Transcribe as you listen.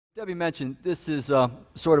Debbie mentioned this is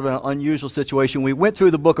sort of an unusual situation. We went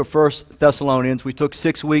through the book of 1 Thessalonians. We took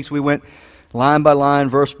 6 weeks. We went line by line,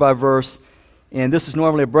 verse by verse. And this is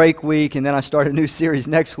normally a break week, and then I start a new series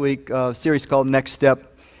next week, a series called Next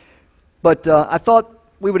Step. But I thought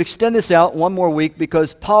we would extend this out one more week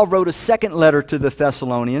because Paul wrote a second letter to the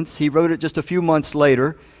Thessalonians. He wrote it just a few months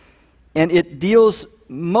later, and it deals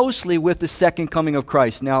mostly with the second coming of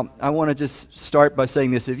Christ. Now, I want to just start by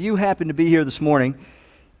saying this. If you happen to be here this morning,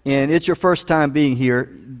 and it's your first time being here,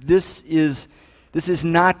 this is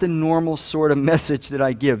not the normal sort of message that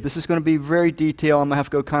I give. This is going to be very detailed. I'm going to have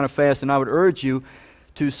to go kind of fast, and I would urge you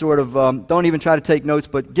to sort of, don't even try to take notes,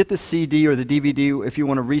 but get the CD or the DVD if you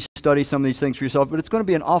want to restudy some of these things for yourself. But it's going to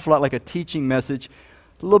be an awful lot like a teaching message,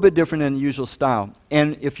 a little bit different than the usual style.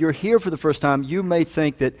 And if you're here for the first time, you may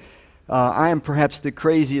think that I am perhaps the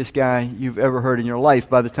craziest guy you've ever heard in your life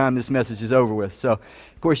by the time this message is over with. So,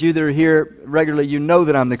 of course, you that are here regularly, you know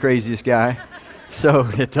that I'm the craziest guy. So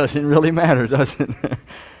it doesn't really matter, does it?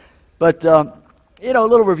 But, a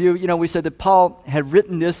little review. We said that Paul had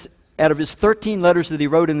written this out of his 13 letters that he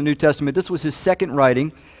wrote in the New Testament. This was his second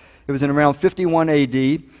writing. It was in around 51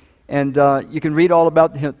 A.D., and you can read all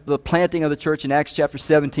about the planting of the church in Acts chapter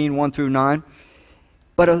 17, 1 through 9.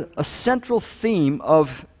 But a central theme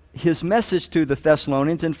of his message to the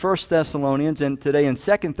Thessalonians in 1 Thessalonians and today in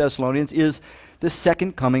 2 Thessalonians is the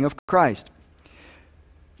second coming of Christ.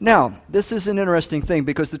 Now, this is an interesting thing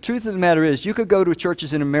because the truth of the matter is you could go to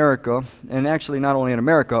churches in America, and actually not only in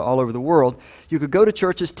America, all over the world, you could go to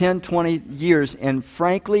churches 10, 20 years and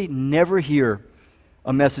frankly never hear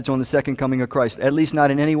a message on the second coming of Christ, at least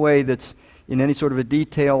not in any way that's in any sort of a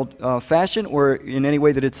detailed fashion or in any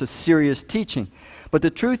way that it's a serious teaching. But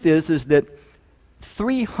the truth is that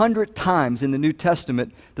 300 times in the New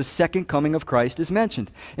Testament, the second coming of Christ is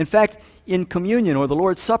mentioned. In fact, in communion or the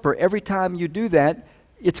Lord's Supper, every time you do that,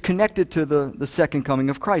 it's connected to the second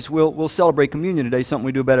coming of Christ. We'll celebrate communion today, something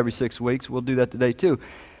we do about every 6 weeks. We'll do that today too.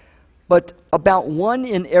 But about 1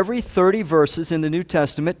 in every 30 verses in the New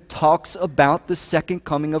Testament talks about the second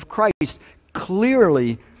coming of Christ.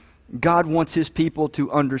 Clearly, God wants His people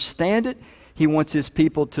to understand it. He wants His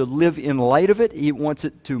people to live in light of it. He wants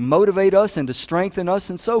it to motivate us and to strengthen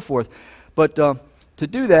us and so forth. But to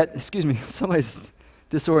do that, excuse me, somebody's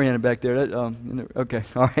disoriented back there. Okay,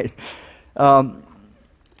 all right.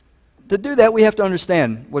 To do that, we have to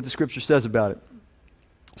understand what the Scripture says about it.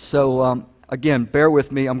 So, again, bear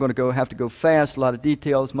with me. I'm going to have to go fast, a lot of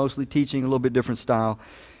details, mostly teaching, a little bit different style.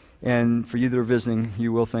 And for you that are visiting,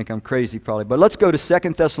 you will think I'm crazy probably. But let's go to 2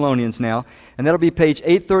 Thessalonians now, and that'll be page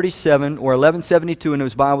 837 or 1172 in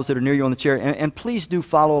those Bibles that are near you on the chair. And please do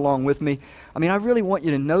follow along with me. I mean, I really want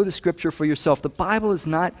you to know the Scripture for yourself. The Bible is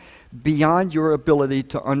not beyond your ability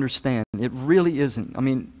to understand. It really isn't. I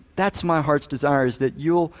mean, that's my heart's desire, is that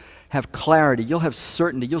you'll have clarity, you'll have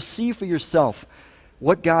certainty, you'll see for yourself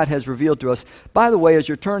what God has revealed to us. By the way, as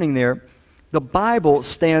you're turning there, the Bible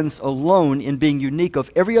stands alone in being unique of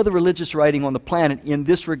every other religious writing on the planet in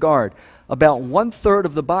this regard. About 1/3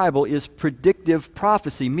 of the Bible is predictive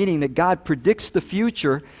prophecy, meaning that God predicts the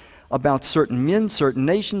future about certain men, certain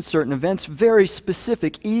nations, certain events, very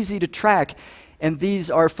specific, easy to track, and these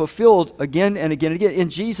are fulfilled again and again and again. In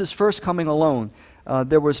Jesus' first coming alone,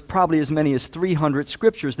 there was probably as many as 300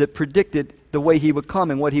 scriptures that predicted the way He would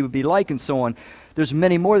come and what He would be like and so on. There's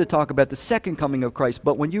many more that talk about the second coming of Christ,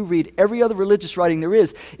 but when you read every other religious writing there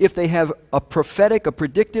is, if they have a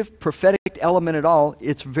predictive prophetic element at all,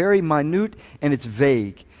 it's very minute and it's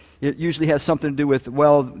vague. It usually has something to do with,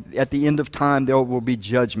 well, at the end of time there will be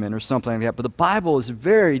judgment or something like that. But the Bible is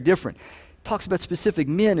very different. It talks about specific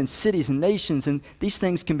men and cities and nations, and these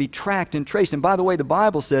things can be tracked and traced. And by the way, the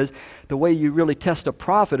Bible says the way you really test a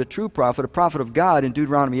prophet, a true prophet, a prophet of God, in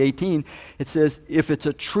Deuteronomy 18, it says if it's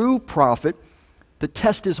a true prophet, the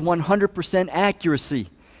test is 100% accuracy.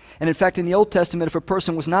 And in fact, in the Old Testament, if a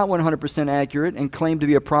person was not 100% accurate and claimed to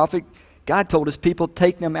be a prophet, God told His people,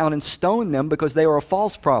 take them out and stone them because they are a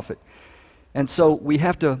false prophet. And so we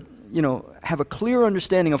have to, have a clear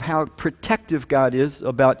understanding of how protective God is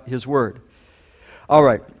about His Word. All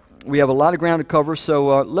right, we have a lot of ground to cover,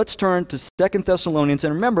 so let's turn to 2 Thessalonians.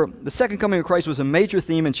 And remember, the second coming of Christ was a major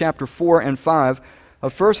theme in chapter 4 and 5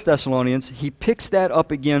 of 1 Thessalonians. He picks that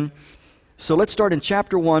up again. So let's start in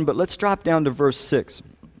chapter 1, but let's drop down to verse 6.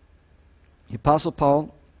 The Apostle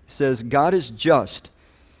Paul says, God is just.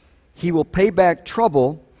 He will pay back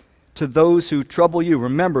trouble to those who trouble you.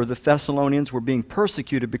 Remember, the Thessalonians were being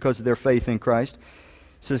persecuted because of their faith in Christ.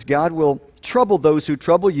 It says, God will trouble those who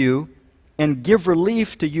trouble you and give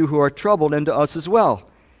relief to you who are troubled and to us as well.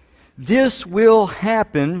 This will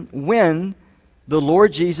happen when the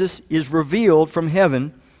Lord Jesus is revealed from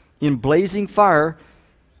heaven in blazing fire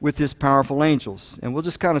with his powerful angels. And we'll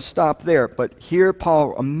just kind of stop there. But here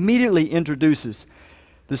Paul immediately introduces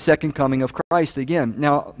the second coming of Christ again.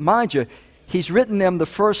 Now, mind you, he's written them the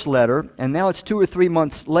first letter, and now it's 2 or 3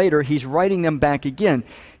 months later, he's writing them back again.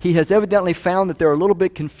 He has evidently found that they're a little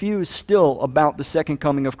bit confused still about the second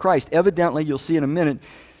coming of Christ. Evidently, you'll see in a minute,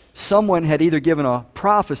 someone had either given a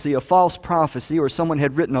prophecy, a false prophecy, or someone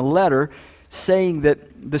had written a letter saying that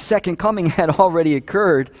the second coming had already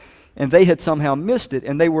occurred, and they had somehow missed it,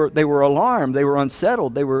 and they were alarmed, they were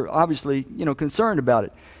unsettled, they were obviously, concerned about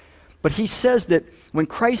it. But he says that when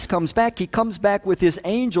Christ comes back, he comes back with his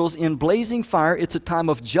angels in blazing fire. It's a time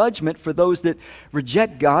of judgment for those that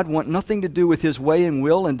reject God, want nothing to do with his way and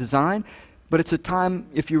will and design. But it's a time,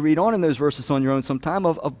 if you read on in those verses on your own, some time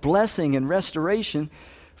of blessing and restoration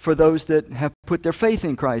for those that have put their faith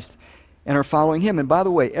in Christ and are following him. And by the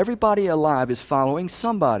way, everybody alive is following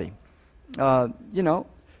somebody. We're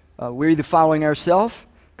either following ourselves,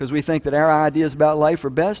 because we think that our ideas about life are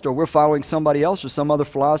best, or we're following somebody else or some other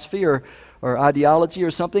philosophy or ideology or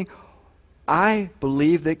something. I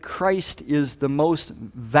believe that Christ is the most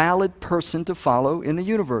valid person to follow in the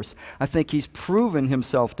universe. I think he's proven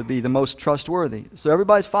himself to be the most trustworthy. So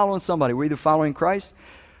everybody's following somebody. We're either following Christ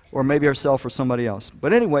or maybe ourselves or somebody else.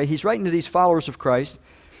 But anyway, he's writing to these followers of Christ.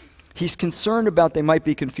 He's concerned about they might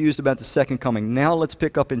be confused about the second coming. Now let's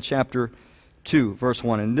pick up in chapter 2, verse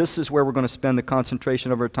 1. And this is where we're going to spend the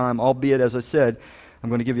concentration of our time, albeit, as I said, I'm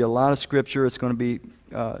going to give you a lot of scripture. It's going to be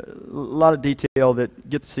a lot of detail that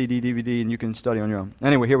get the CD, DVD, and you can study on your own.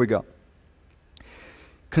 Anyway, here we go.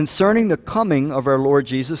 Concerning the coming of our Lord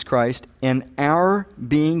Jesus Christ and our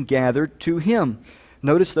being gathered to him.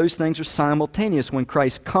 Notice those things are simultaneous. When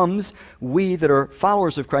Christ comes, we that are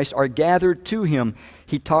followers of Christ are gathered to him.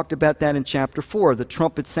 He talked about that in chapter 4. The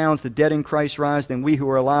trumpet sounds, the dead in Christ rise, then we who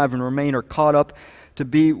are alive and remain are caught up to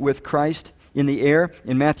be with Christ in the air.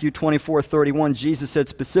 In Matthew 24:31, Jesus said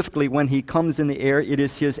specifically, when he comes in the air, it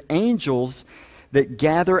is his angels that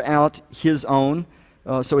gather out his own.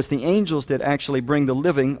 So it's the angels that actually bring the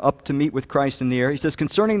living up to meet with Christ in the air. He says,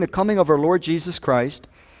 concerning the coming of our Lord Jesus Christ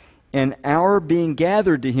and our being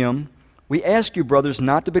gathered to him, we ask you, brothers,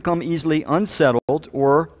 not to become easily unsettled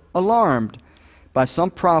or alarmed by some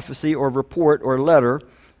prophecy or report or letter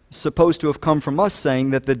supposed to have come from us,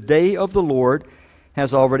 saying that the day of the Lord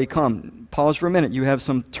has already come. Pause for a minute. You have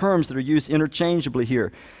some terms that are used interchangeably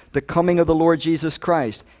here. The coming of the Lord Jesus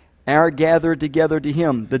Christ, our gathered together to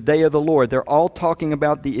him, the day of the Lord. They're all talking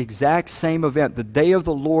about the exact same event. The day of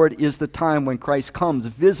the Lord is the time when Christ comes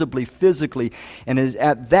visibly, physically, and it is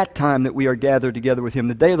at that time that we are gathered together with him.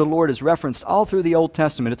 The day of the Lord is referenced all through the Old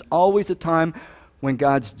Testament. It's always a time when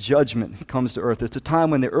God's judgment comes to earth. It's a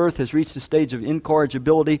time when the earth has reached a stage of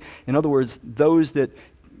incorrigibility. In other words, those that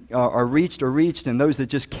are reached, and those that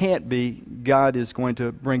just can't be, God is going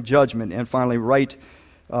to bring judgment and finally right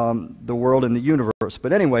the world and the universe.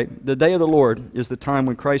 But anyway, the day of the Lord is the time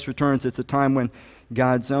when Christ returns. It's a time when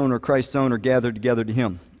God's own or Christ's own are gathered together to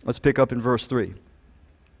him. Let's pick up in verse 3.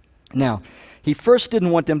 Now, he first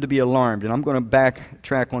didn't want them to be alarmed, and I'm going to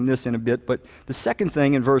backtrack on this in a bit, but the second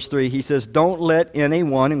thing in verse 3, he says, don't let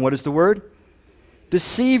anyone, and what is the word?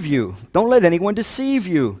 Deceive you. Don't let anyone deceive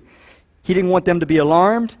you. He didn't want them to be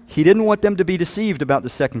alarmed. He didn't want them to be deceived about the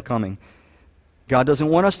second coming. God doesn't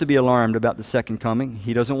want us to be alarmed about the second coming.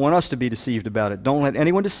 He doesn't want us to be deceived about it. Don't let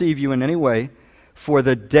anyone deceive you in any way, for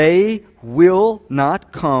the day will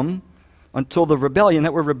not come until the rebellion.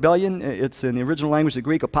 That word rebellion, it's in the original language, the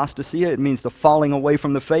Greek apostasia. It means the falling away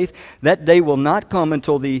from the faith. That day will not come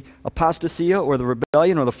until the apostasia or the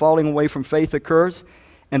rebellion or the falling away from faith occurs,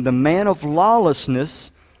 and the man of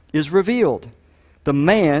lawlessness is revealed. The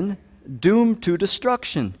man doomed to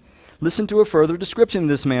destruction. Listen to a further description of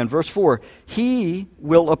this man. Verse 4, he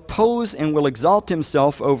will oppose and will exalt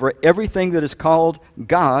himself over everything that is called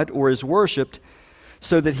God or is worshipped,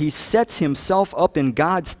 so that he sets himself up in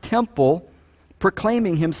God's temple,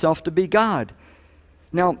 proclaiming himself to be God.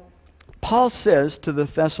 Now, Paul says to the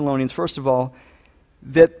Thessalonians, first of all,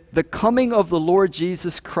 that the coming of the Lord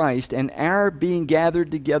Jesus Christ and our being gathered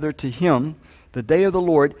together to him, the day of the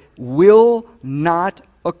Lord, will not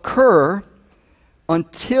occur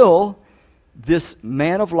until this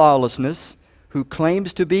man of lawlessness who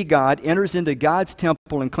claims to be God enters into God's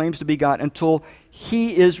temple and claims to be God, until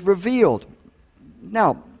he is revealed.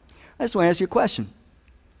 Now, I just want to ask you a question.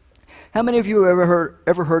 How many of you have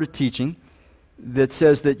ever heard a teaching that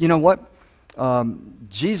says that, you know what,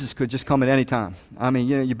 Jesus could just come at any time? I mean,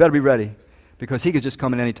 you better be ready, because he could just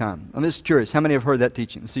come at any time. I'm just curious, how many have heard that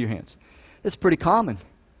teaching? Let's see your hands. It's pretty common.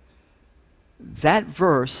 That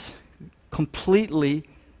verse completely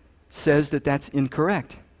says that that's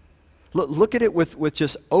incorrect. Look at it with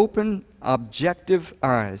just open, objective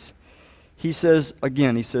eyes. He says,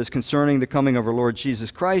 concerning the coming of our Lord Jesus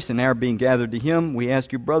Christ and our being gathered to him, we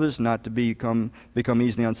ask you, brothers, not to become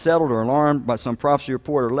easily unsettled or alarmed by some prophecy,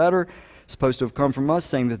 report, or letter supposed to have come from us,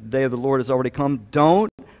 saying that the day of the Lord has already come. Don't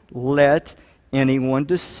let anyone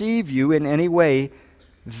deceive you in any way.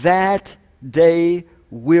 That day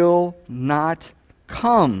will not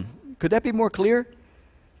come. Could that be more clear?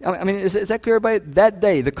 I mean, is that clear, everybody? That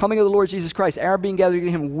day, the coming of the Lord Jesus Christ, our being gathered to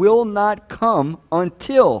him, will not come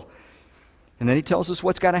until... And then he tells us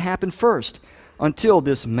what's got to happen first. Until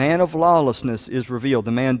this man of lawlessness is revealed,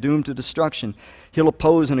 the man doomed to destruction. He'll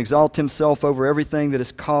oppose and exalt himself over everything that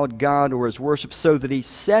is called God or is worshipped, so that he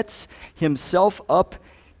sets himself up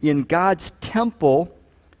in God's temple,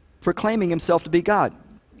 proclaiming himself to be God.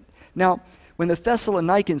 Now, when the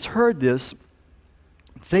Thessalonians heard this,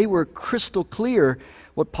 they were crystal clear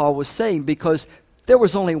what Paul was saying, because there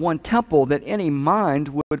was only one temple that any mind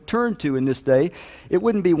would turn to in this day. It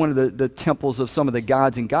wouldn't be one of the temples of some of the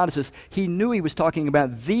gods and goddesses. He knew he was talking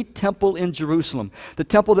about the temple in Jerusalem, the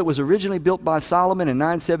temple that was originally built by Solomon in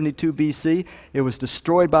 972 BC. It was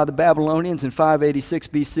destroyed by the Babylonians in 586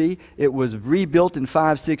 BC. It was rebuilt in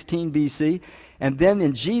 516 BC. And then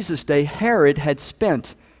in Jesus' day, Herod had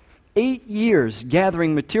spent 8 years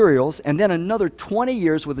gathering materials, and then another 20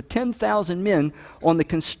 years with 10,000 men on the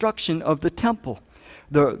construction of the temple.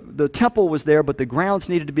 The temple was there, but the grounds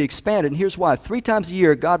needed to be expanded, and here's why. 3 times a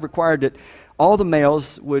year, God required that all the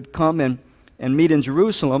males would come and meet in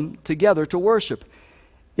Jerusalem together to worship.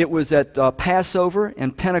 It was at Passover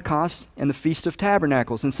and Pentecost and the Feast of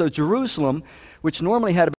Tabernacles. And so Jerusalem, which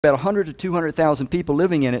normally had about 100 to 200,000 people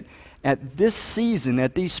living in it, at this season,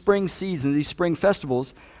 at these spring seasons, these spring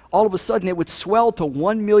festivals, all of a sudden it would swell to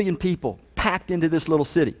 1 million people packed into this little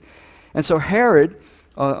city. And so Herod,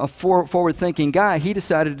 a forward-thinking guy, he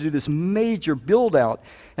decided to do this major build-out.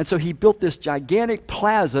 And so he built this gigantic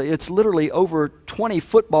plaza. It's literally over 20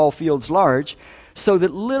 football fields large, so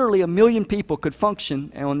that literally 1 million people could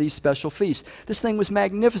function on these special feasts. This thing was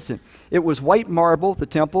magnificent. It was white marble, the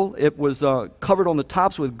temple. It was covered on the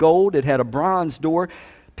tops with gold. It had a bronze door.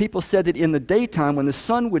 People said that in the daytime, when the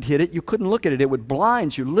sun would hit it, you couldn't look at it. It would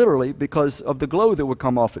blind you, literally, because of the glow that would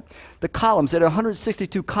come off it. The columns, there had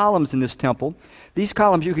 162 columns in this temple. These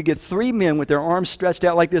columns, you could get 3 men with their arms stretched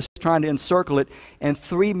out like this, trying to encircle it, and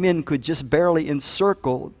 3 men could just barely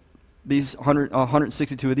encircle these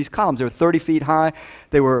 162 of these columns. They were 30 feet high.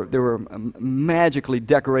 They were magically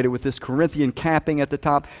decorated with this Corinthian capping at the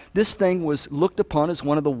top. This thing was looked upon as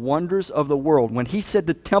one of the wonders of the world. When he said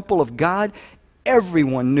the temple of God,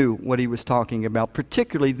 everyone knew what he was talking about,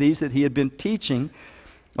 particularly these that he had been teaching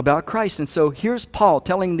about Christ. And so here's Paul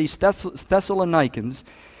telling these Thessalonians,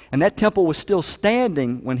 and that temple was still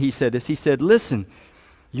standing when he said this. He said, listen,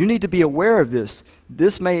 you need to be aware of this.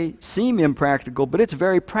 This may seem impractical, but it's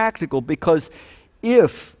very practical, because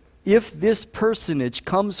if this personage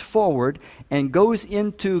comes forward and goes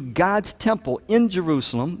into God's temple in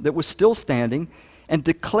Jerusalem that was still standing and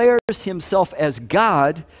declares himself as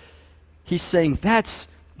God, he's saying that's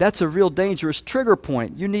a real dangerous trigger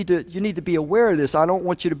point. You need to be aware of this. I don't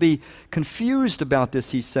want you to be confused about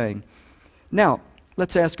this, he's saying. Now,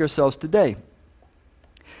 let's ask ourselves today,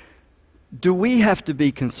 do we have to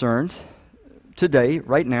be concerned today,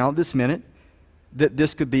 right now, this minute, that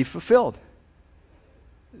this could be fulfilled?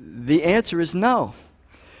 The answer is no.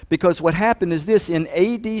 Because what happened is this: in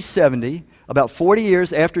AD 70, about 40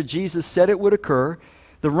 years after Jesus said it would occur,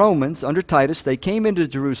 the Romans, under Titus, they came into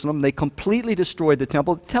Jerusalem. They completely destroyed the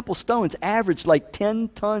temple. The temple stones averaged like 10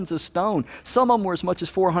 tons of stone. Some of them were as much as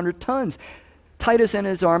 400 tons. Titus and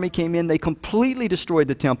his army came in. They completely destroyed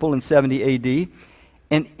the temple in 70 AD.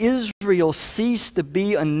 And Israel ceased to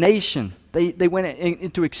be a nation. They went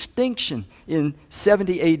into extinction in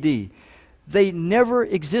 70 AD. They never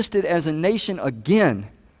existed as a nation again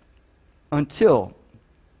until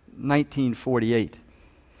 1948.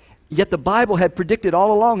 Yet the Bible had predicted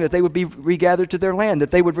all along that they would be regathered to their land, that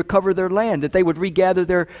they would recover their land, that they would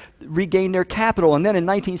regain their capital. And then in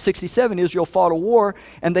 1967, Israel fought a war,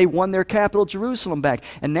 and they won their capital, Jerusalem, back.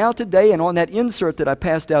 And now today, and on that insert that I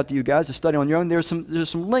passed out to you guys to study on your own, there's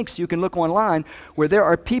some links you can look online where there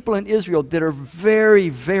are people in Israel that are very,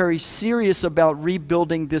 very serious about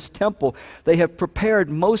rebuilding this temple. They have prepared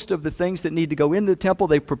most of the things that need to go into the temple.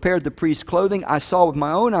 They've prepared the priest's clothing. I saw with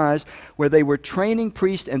my own eyes where they were training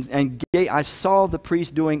priests and I saw the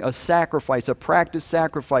priest doing a sacrifice, a practice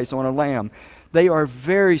sacrifice on a lamb. They are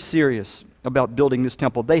very serious about building this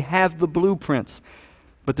temple. They have the blueprints,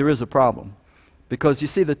 but there is a problem. Because you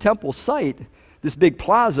see, the temple site, this big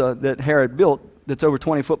plaza that Herod built that's over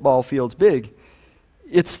 20 football fields big,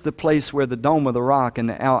 It's the place where the Dome of the Rock and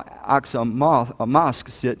the Al-Aqsa Mosque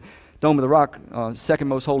sit. Dome of the Rock, second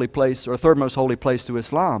most holy place, or third most holy place to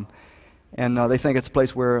Islam. And they think it's a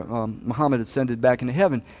place where Muhammad ascended back into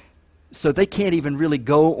heaven. So they can't even really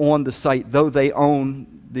go on the site, though they own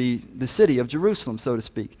the city of Jerusalem, so to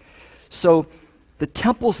speak. So the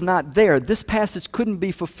temple's not there. This passage couldn't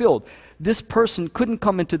be fulfilled. This person couldn't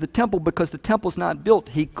come into the temple because the temple's not built.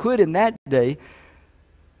 He could in that day.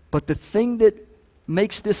 But the thing that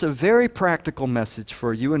makes this a very practical message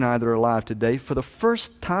for you and I that are alive today, for the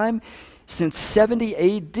first time since 70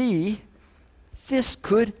 A.D., this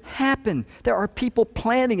could happen. There are people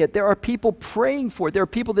planning it. There are people praying for it. There are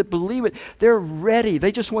people that believe it. They're ready.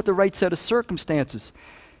 They just want the right set of circumstances.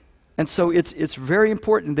 And so it's very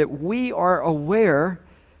important that we are aware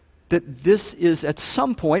that this is at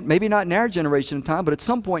some point, maybe not in our generation of time, but at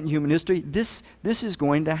some point in human history, this is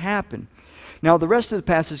going to happen. Now, the rest of the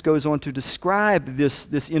passage goes on to describe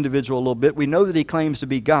this individual a little bit. We know that he claims to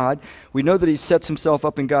be God. We know that he sets himself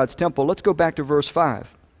up in God's temple. Let's go back to verse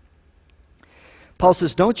 5. Paul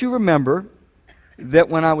says, don't you remember that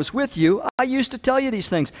when I was with you, I used to tell you these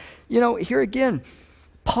things? You know, here again,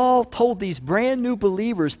 Paul told these brand new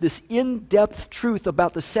believers this in-depth truth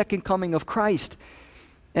about the second coming of Christ.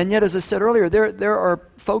 And yet, as I said earlier, there are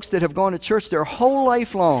folks that have gone to church their whole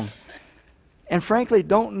life long and frankly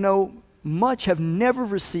don't know much, have never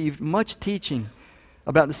received much teaching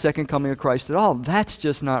about the second coming of Christ at all. That's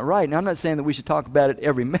just not right. Now, I'm not saying that we should talk about it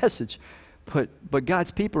every message, but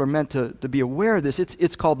God's people are meant to be aware of this.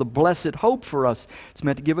 It's called the blessed hope for us. It's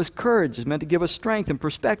meant to give us courage. It's meant to give us strength and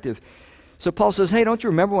perspective. So Paul says, hey, don't you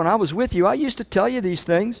remember when I was with you? I used to tell you these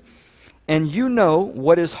things, and you know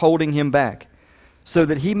what is holding him back, so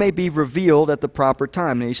that he may be revealed at the proper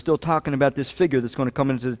time. Now, he's still talking about this figure that's going to come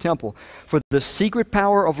into the temple. For the secret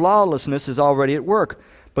power of lawlessness is already at work,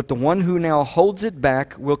 but the one who now holds it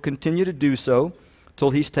back will continue to do so till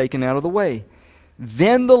he's taken out of the way.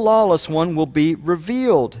 Then the lawless one will be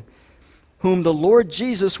revealed, whom the Lord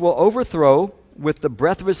Jesus will overthrow with the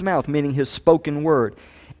breath of his mouth, meaning his spoken word,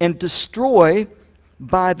 and destroy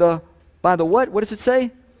by the what? What does it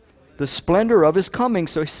say? The splendor of his coming.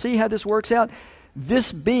 So see how this works out?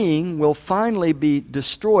 This being will finally be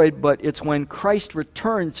destroyed, but it's when Christ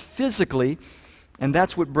returns physically, and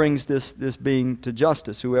that's what brings this being to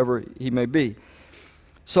justice, whoever he may be.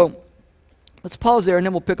 So let's pause there, and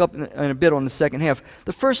then we'll pick up in a bit on the second half.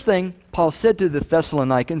 The first thing Paul said to the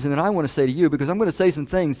Thessalonians, and then I want to say to you, because I'm going to say some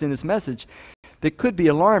things in this message that could be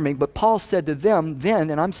alarming, but Paul said to them then,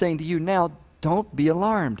 and I'm saying to you now, don't be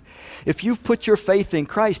alarmed. If you've put your faith in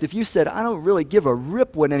Christ, if you said, I don't really give a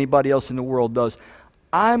rip what anybody else in the world does,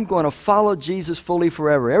 I'm going to follow Jesus fully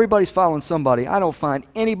forever. Everybody's following somebody. I don't find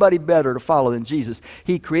anybody better to follow than Jesus.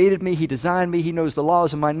 He created me. He designed me. He knows the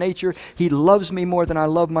laws of my nature. He loves me more than I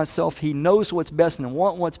love myself. He knows what's best and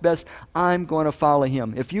wants what's best. I'm going to follow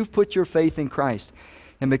him. If you've put your faith in Christ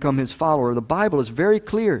and become his follower, the Bible is very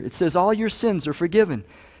clear. It says all your sins are forgiven.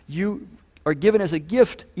 You are given as a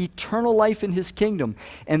gift eternal life in his kingdom.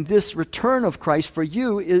 And this return of Christ for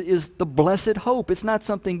you is the blessed hope. It's not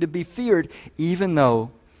something to be feared, even though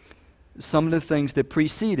some of the things that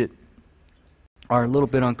precede it are a little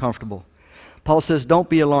bit uncomfortable. Paul says, don't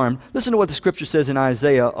be alarmed. Listen to what the scripture says in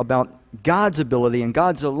Isaiah about God's ability and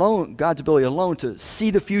God's ability alone to see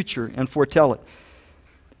the future and foretell it.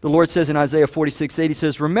 The Lord says in Isaiah 46:8, he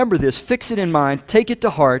says, remember this, fix it in mind, take it to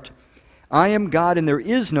heart. I am God and there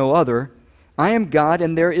is no other. I am God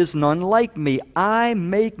and there is none like me. I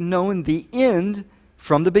make known the end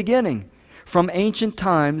from the beginning, from ancient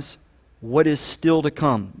times, what is still to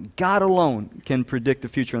come. God alone can predict the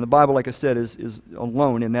future. And the Bible, like I said, is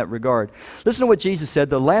alone in that regard. Listen to what Jesus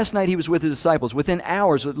said the last night he was with his disciples. Within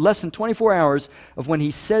hours, less than 24 hours of when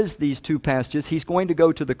he says these two passages, he's going to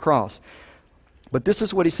go to the cross. But this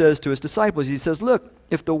is what he says to his disciples. He says, look,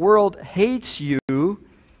 if the world hates you,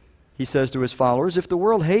 he says to his followers, if the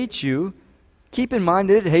world hates you, keep in mind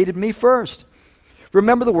that it hated me first.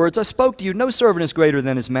 Remember the words I spoke to you. No servant is greater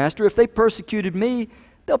than his master. If they persecuted me,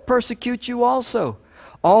 they'll persecute you also.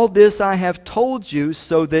 All this I have told you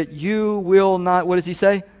so that you will not, what does he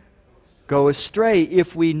say? Go astray.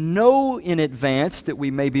 If we know in advance that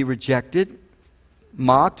we may be rejected,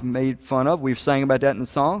 mocked, made fun of, we've sang about that in the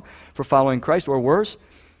song, for following Christ, or worse,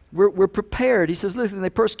 we're prepared. He says, listen, they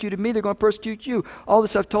persecuted me, they're going to persecute you. All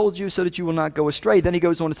this I've told you so that you will not go astray. Then he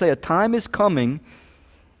goes on to say, a time is coming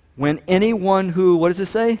when anyone who, what does it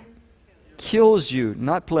say? Kills you,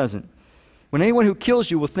 not pleasant. When anyone who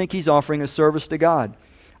kills you will think he's offering a service to God.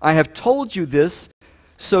 I have told you this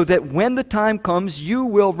so that when the time comes, you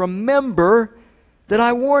will remember that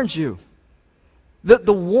I warned you.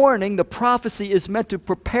 The warning, the prophecy is meant to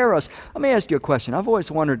prepare us. Let me ask you a question. I've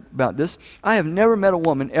always wondered about this. I have never met a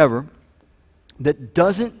woman ever that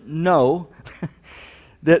doesn't know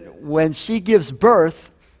that when she gives birth,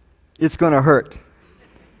 it's going to hurt.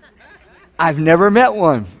 I've never met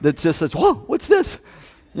one that just says, whoa, what's this?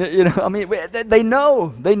 You know, I mean, they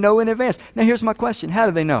know. They know in advance. Now, here's my question. How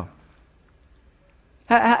do they know?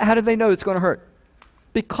 How do they know it's going to hurt?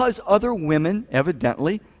 Because other women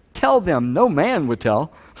evidently tell them. No man would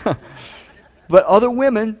tell. But other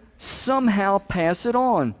women somehow pass it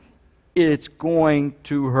on. It's going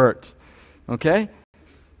to hurt. Okay?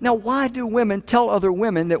 Now, why do women tell other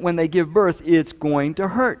women that when they give birth, it's going to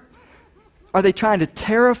hurt? Are they trying to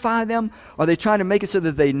terrify them? Are they trying to make it so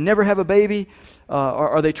that they never have a baby? Or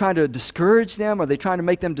are they trying to discourage them? Are they trying to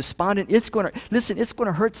make them despondent? It's going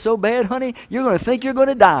to hurt so bad, honey, you're going to think you're going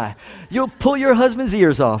to die. You'll pull your husband's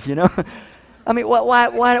ears off, you know. I mean,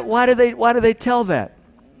 why do they tell that?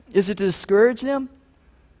 Is it to discourage them?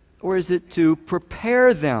 Or is it to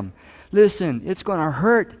prepare them? Listen, it's going to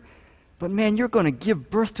hurt. But man, you're going to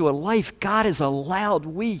give birth to a life. God has allowed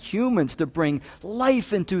we humans to bring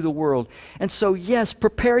life into the world. And so, yes,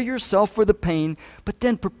 prepare yourself for the pain, but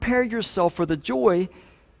then prepare yourself for the joy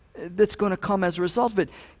that's going to come as a result of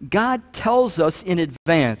it. God tells us in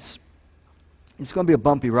advance it's going to be a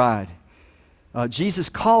bumpy ride. Jesus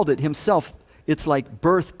called it himself. It's like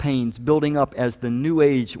birth pains building up as the new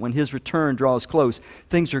age, when his return draws close.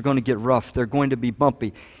 Things are going to get rough. They're going to be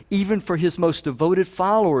bumpy. Even for his most devoted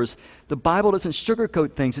followers, the Bible doesn't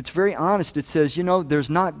sugarcoat things. It's very honest. It says, you know, there's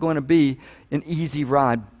not going to be an easy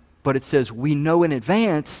ride. But it says we know in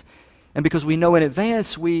advance, and because we know in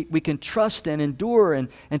advance, we can trust and endure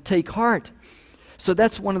and take heart. So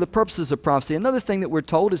that's one of the purposes of prophecy. Another thing that we're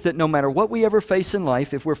told is that no matter what we ever face in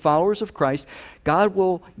life, if we're followers of Christ, God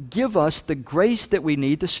will give us the grace that we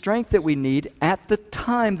need, the strength that we need at the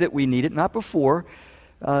time that we need it, not before,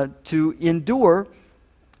 to endure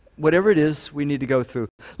whatever it is we need to go through.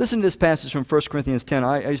 Listen to this passage from 1 Corinthians 10.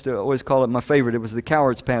 I used to always call it my favorite. It was the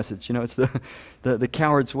coward's passage. You know, it's the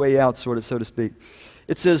coward's way out, so to speak.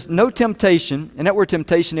 It says, no temptation, and that word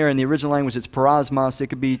temptation there in the original language, it's parasmos. It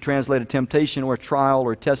could be translated temptation or trial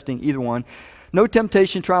or testing, either one. No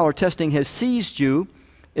temptation, trial, or testing has seized you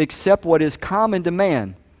except what is common to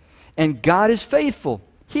man. And God is faithful.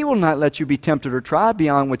 He will not let you be tempted or tried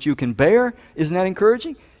beyond what you can bear. Isn't that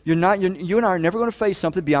encouraging? You and I are never going to face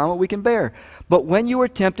something beyond what we can bear. But when you are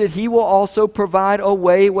tempted, he will also provide a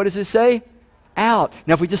way, what does it say? Out.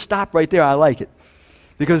 Now, if we just stop right there, I like it.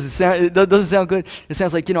 Because it doesn't sound good. It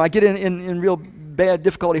sounds like, you know, I get in real bad,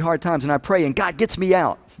 difficulty, hard times, and I pray, and God gets me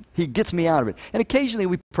out. He gets me out of it. And occasionally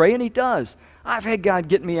we pray, and he does. I've had God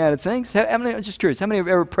get me out of things. I'm just curious. How many have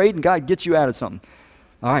ever prayed and God gets you out of something?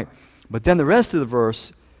 All right. But then the rest of the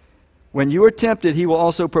verse, when you are tempted, he will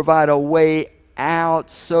also provide a way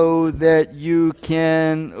out so that you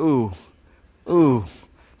can,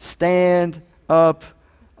 stand up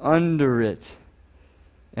under it.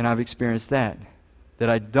 And I've experienced that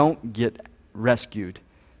I don't get rescued.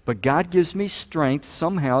 But God gives me strength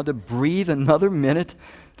somehow to breathe another minute,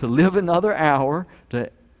 to live another hour, to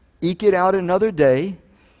eke it out another day,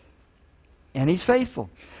 and he's faithful.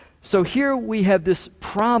 So here we have this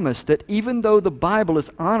promise that even though the Bible is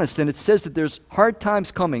honest and it says that there's hard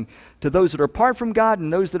times coming to those that are apart from God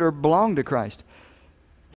and those that belong to Christ,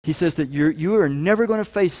 he says that you are never going to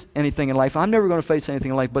face anything in life. I'm never going to face anything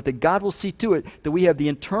in life, but that God will see to it that we have the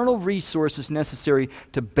internal resources necessary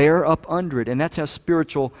to bear up under it. And that's how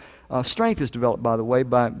spiritual strength is developed, by the way,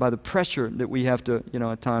 by the pressure that we have to,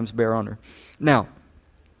 at times bear under. Now,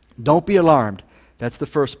 don't be alarmed. That's the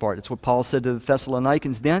first part. It's what Paul said to the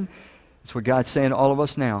Thessalonians then. It's what God's saying to all of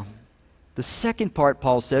us now. The second part,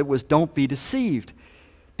 Paul said, was don't be deceived.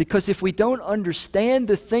 Because if we don't understand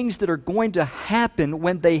the things that are going to happen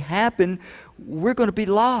when they happen, we're going to be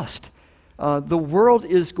lost. The world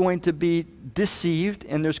is going to be deceived,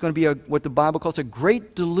 and there's going to be what the Bible calls a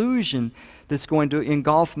great delusion that's going to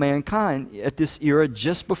engulf mankind at this era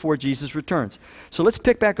just before Jesus returns. So let's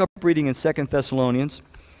pick back up reading in 2 Thessalonians,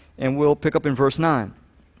 and we'll pick up in verse 9.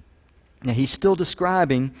 Now, he's still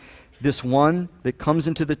describing this one that comes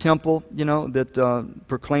into the temple, that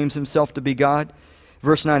proclaims himself to be God.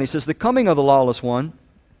 Verse 9, he says, the coming of the lawless one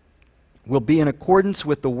will be in accordance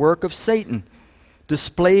with the work of Satan,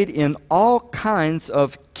 displayed in all kinds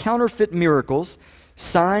of counterfeit miracles,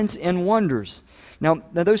 signs, and wonders. Now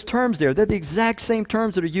those terms there, they're the exact same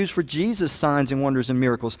terms that are used for Jesus' signs and wonders and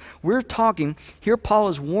miracles. We're talking, here Paul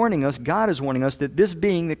is warning us, God is warning us, that this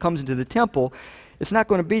being that comes into the temple It's not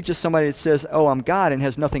going to be just somebody that says, oh, I'm God, and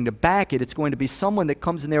has nothing to back it. It's going to be someone that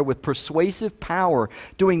comes in there with persuasive power,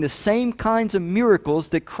 doing the same kinds of miracles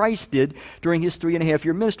that Christ did during his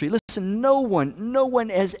 3.5-year ministry. Listen, no one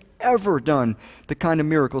has ever done the kind of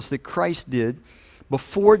miracles that Christ did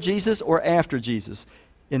before Jesus or after Jesus.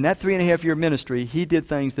 In that 3.5-year ministry, he did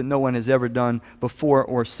things that no one has ever done before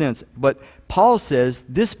or since. But Paul says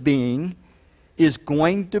this being is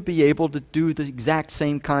going to be able to do the exact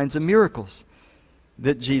same kinds of miracles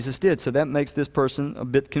that Jesus did. So that makes this person a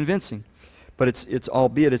bit convincing. But it's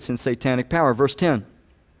albeit it's in satanic power. Verse 10.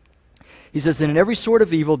 He says, and in every sort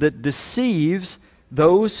of evil that deceives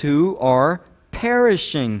those who are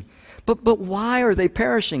perishing. But why are they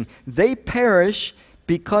perishing? They perish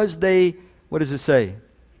because they, what does it say?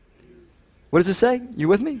 What does it say? You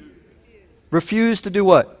with me? Refuse to do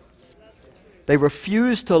what? They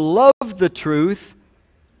refuse to love the truth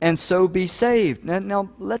and so be saved. Now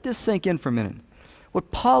let this sink in for a minute. What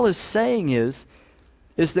Paul is saying is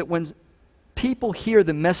that when people hear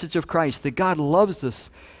the message of Christ, that God loves us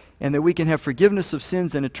and that we can have forgiveness of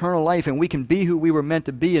sins and eternal life and we can be who we were meant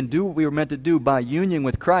to be and do what we were meant to do by union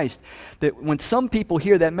with Christ, that when some people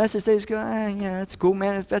hear that message, they just go, yeah, that's cool,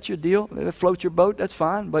 man. If that's your deal, float your boat, that's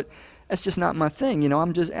fine, but that's just not my thing.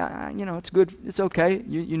 I'm just, it's good, it's okay,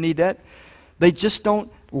 you need that. They just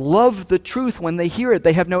don't love the truth when they hear it.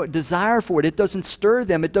 They have no desire for it. It doesn't stir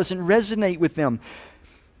them. It doesn't resonate with them.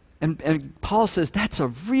 And Paul says that's a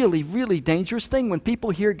really, really dangerous thing when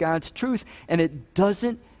people hear God's truth and it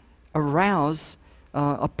doesn't arouse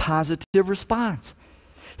a positive response.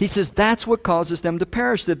 He says that's what causes them to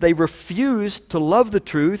perish, that they refuse to love the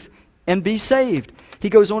truth and be saved.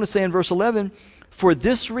 He goes on to say in verse 11, for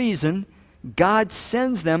this reason, God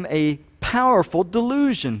sends them a powerful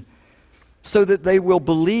delusion so that they will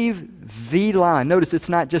believe the lie. Notice it's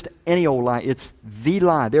not just any old lie, it's the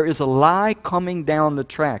lie. There is a lie coming down the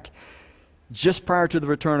track just prior to the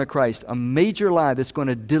return of Christ. A major lie that's going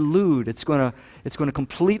to delude, it's going to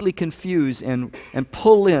completely confuse and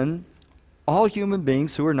pull in all human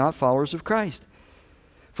beings who are not followers of Christ.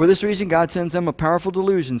 For this reason, God sends them a powerful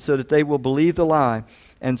delusion so that they will believe the lie,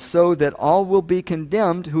 and so that all will be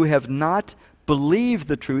condemned who have not believed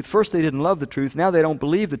the truth. First, they didn't love the truth. Now they don't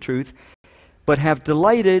believe the truth, but have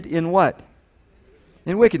delighted in what?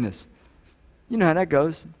 In wickedness. You know how that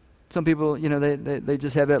goes. Some people, they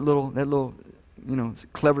just have that little,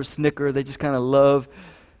 clever snicker. They just kind of love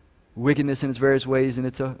wickedness in its various ways, and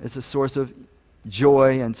it's a source of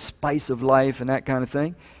joy and spice of life and that kind of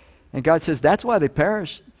thing. And God says that's why they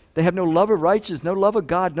perish. They have no love of righteousness, no love of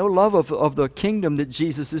God, no love of the kingdom that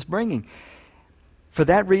Jesus is bringing. For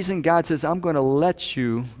that reason, God says, I'm going to let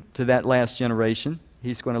you to that last generation.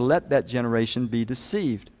 He's going to let that generation be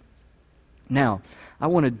deceived. Now, I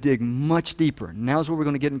want to dig much deeper. Now's where we're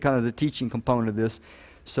going to get in kind of the teaching component of this.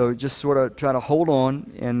 So just sort of try to hold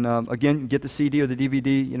on and, again, get the CD or the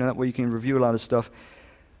DVD. That way you can review a lot of stuff.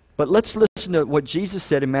 But let's listen to what Jesus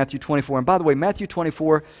said in Matthew 24. And by the way, Matthew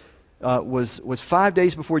 24 was 5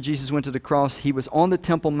 days before Jesus went to the cross. He was on the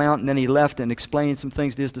Temple Mount, and then he left and explained some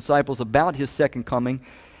things to his disciples about his second coming.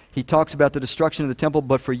 He talks about the destruction of the temple,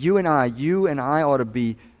 but for you and I ought to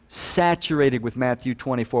be saturated with Matthew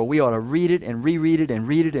 24. We ought to read it and reread it and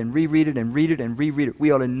read it and reread it and read it and reread it.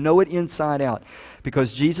 We ought to know it inside out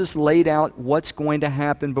because Jesus laid out what's going to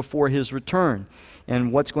happen before his return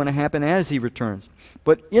and what's going to happen as he returns.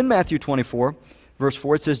 But in Matthew 24, verse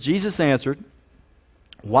 4, it says, Jesus answered,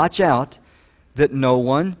 watch out that no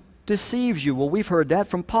one deceives you. Well, we've heard that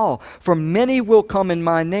from Paul. For many will come in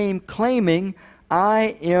my name claiming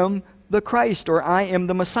I am the Christ or I am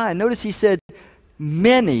the Messiah. Notice he said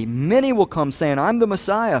many will come saying I'm the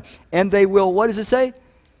Messiah, and they will, what does it say?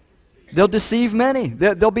 They'll deceive many.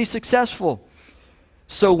 They'll be successful.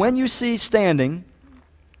 So when you see standing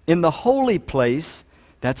in the holy place,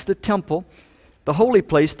 that's the temple, the holy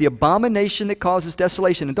place, the abomination that causes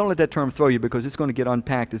desolation, and don't let that term throw you because it's going to get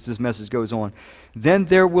unpacked as this message goes on, then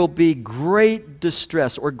there will be great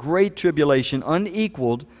distress or great tribulation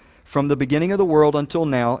unequaled from the beginning of the world until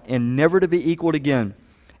now, and never to be equaled again.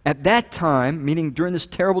 At that time, meaning during this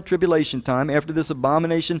terrible tribulation time, after this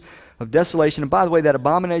abomination of desolation, and by the way, that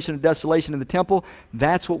abomination of desolation in the temple,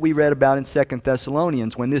 that's what we read about in 2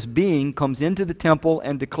 Thessalonians, when this being comes into the temple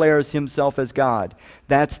and declares himself as God.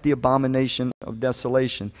 That's the abomination of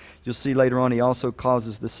desolation. You'll see later on he also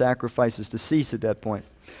causes the sacrifices to cease at that point.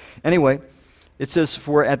 Anyway, it says,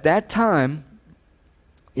 for at that time,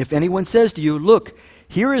 if anyone says to you, look,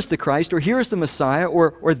 here is the Christ, or here is the Messiah,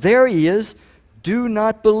 or there he is, do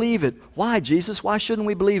not believe it. Why, Jesus? Why shouldn't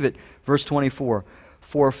we believe it? Verse 24,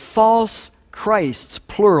 for false Christs,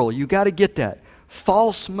 plural, you got to get that.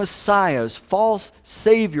 false messiahs, false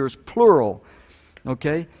saviors, plural,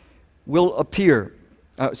 okay, will appear.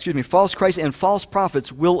 False Christ and false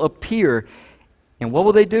prophets will appear. And what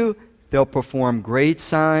will they do? They'll perform great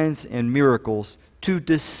signs and miracles to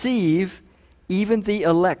deceive even the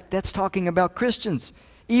elect. That's talking about Christians.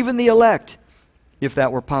 Even the elect, if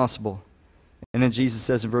that were possible. And then Jesus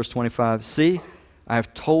says in verse 25, see, I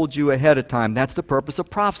have told you ahead of time. That's the purpose of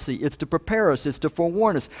prophecy. It's to prepare us. It's to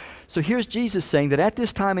forewarn us. So here's Jesus saying that at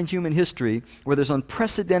this time in human history, where there's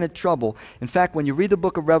unprecedented trouble, in fact, when you read the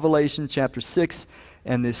book of Revelation, chapter 6,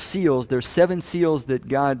 and the seals, there's 7 seals that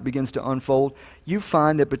God begins to unfold, you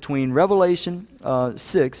find that between Revelation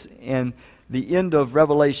 6 and the end of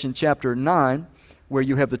Revelation chapter 9, where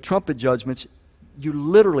you have the trumpet judgments, you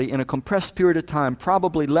literally, in a compressed period of time,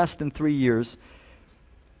 probably less than 3 years,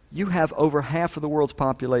 you have over half of the world's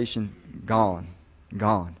population gone.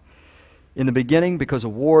 In the beginning, because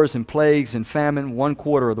of wars and plagues and famine,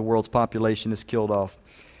 1/4 of the world's population is killed off.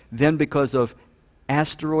 Then because of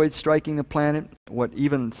asteroids striking the planet, what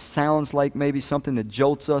even sounds like maybe something that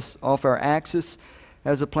jolts us off our axis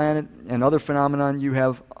as a planet, and other phenomenon, you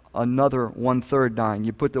have another 1/3 dying.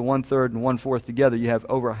 You put the 1/3 and 1/4 together, you have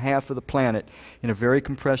over half of the planet in a very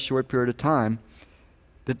compressed short period of time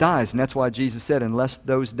that dies. And that's why Jesus said, unless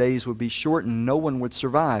those days would be shortened, no one would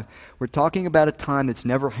survive. We're talking about a time that's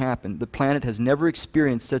never happened. The planet has never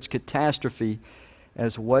experienced such catastrophe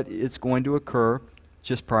as what is going to occur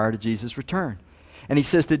just prior to Jesus' return. And he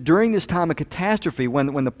says that during this time of catastrophe,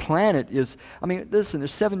 when the planet is, I mean, listen,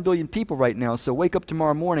 there's 7 billion people right now, so wake up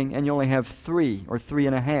tomorrow morning and you only have 3 or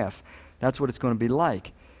 3.5. That's what it's going to be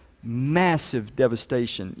like. Massive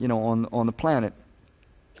devastation, on the planet.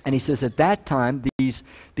 And he says at that time,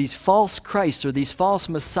 these false Christs or these false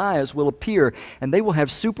messiahs will appear, and they will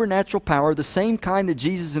have supernatural power, the same kind that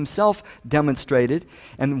Jesus himself demonstrated.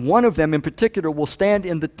 And one of them in particular will stand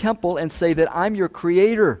in the temple and say that I'm your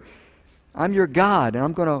creator. I'm your God. And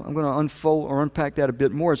I'm going to unfold or unpack that a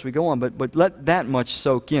bit more as we go on, but let that much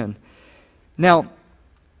soak in. Now,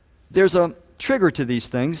 there's a trigger to these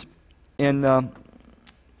things, and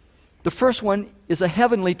the first one is a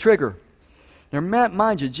heavenly trigger. Now,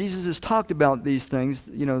 mind you, Jesus has talked about these things,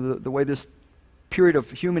 the way this period of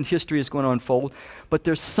human history is going to unfold, but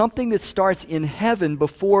there's something that starts in heaven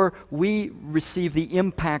before we receive the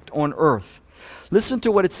impact on earth. Listen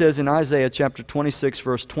to what it says in Isaiah chapter 26,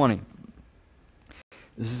 verse 20.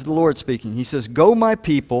 This is the Lord speaking. He says, "Go, my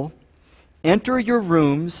people, enter your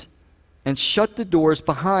rooms and shut the doors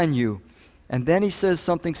behind you." And then he says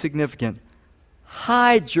something significant.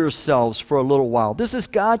 Hide yourselves for a little while. This is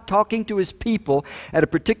God talking to his people at a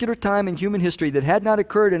particular time in human history that had not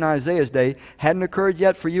occurred in Isaiah's day, hadn't occurred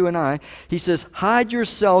yet for you and I. He says, hide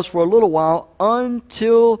yourselves for a little while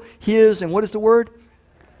until his, and what is the word?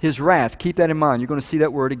 His wrath. Keep that in mind. You're going to see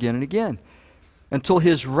that word again and again. Until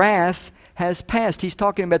his wrath has passed. He's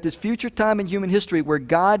talking about this future time in human history where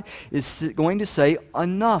God is going to say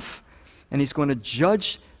enough. And he's going to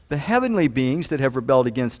judge the heavenly beings that have rebelled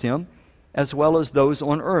against him, as well as those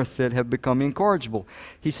on earth that have become incorrigible.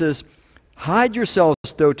 He says, hide yourselves,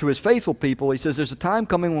 though, to his faithful people. He says there's a time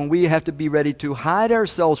coming when we have to be ready to hide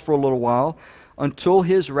ourselves for a little while until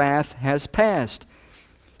his wrath has passed.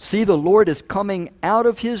 See, the Lord is coming out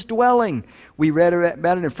of his dwelling. We read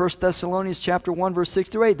about it in 1 Thessalonians chapter 1, verse 6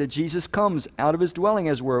 to 8, that Jesus comes out of his dwelling,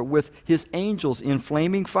 as it were, with his angels in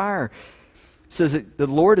flaming fire. It says that the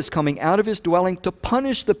Lord is coming out of his dwelling to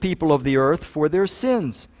punish the people of the earth for their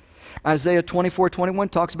sins. Isaiah 24:21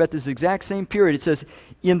 talks about this exact same period. It says,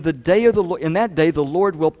 in that day the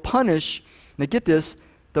Lord will punish, now get this,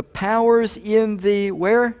 the powers in the,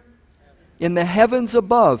 where? In the heavens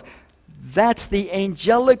above. That's the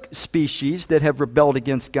angelic species that have rebelled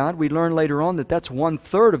against God. We learn later on that that's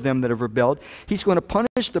 1/3 of them that have rebelled. He's going to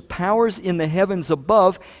punish the powers in the heavens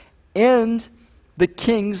above and the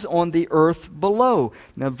kings on the earth below.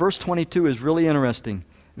 Now verse 22 is really interesting.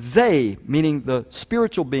 They, meaning the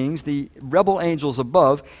spiritual beings, the rebel angels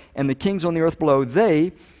above, and the kings on the earth below,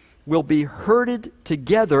 they will be herded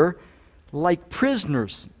together like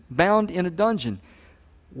prisoners bound in a dungeon.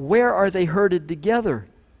 Where are they herded together?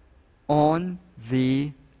 On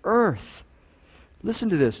the earth. Listen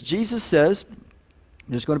to this. Jesus says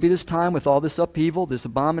there's going to be this time with all this upheaval, this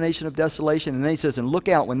abomination of desolation, and then he says, and look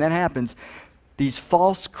out, when that happens, these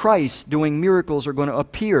false Christs doing miracles are going to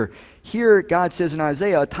appear. Here, God says in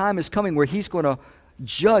Isaiah, a time is coming where he's going to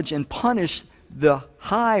judge and punish the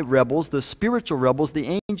high rebels, the spiritual rebels,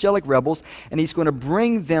 the angelic rebels, and he's going to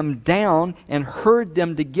bring them down and herd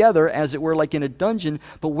them together, as it were, like in a dungeon.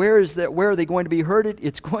 But where are they going to be herded?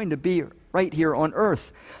 It's going to be right here on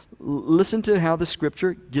earth. Listen to how the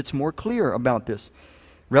Scripture gets more clear about this.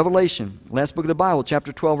 Revelation, last book of the Bible,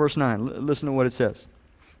 chapter 12, verse 9. Listen to what it says.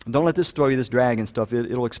 Don't let this throw you, this dragon stuff.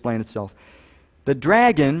 It'll explain itself. The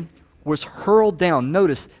dragon was hurled down.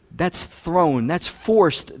 Notice, that's thrown. That's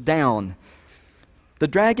forced down. The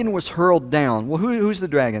dragon was hurled down. Well, who's the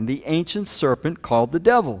dragon? The ancient serpent called the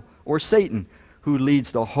devil, or Satan, who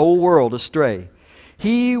leads the whole world astray.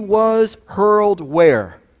 He was hurled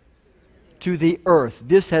where? To the earth.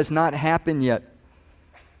 This has not happened yet.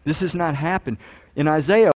 This has not happened. In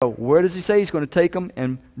Isaiah, where does he say he's going to take them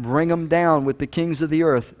and bring them down with the kings of the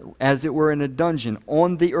earth, as it were in a dungeon,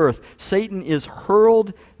 on the earth? Satan is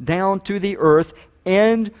hurled down to the earth,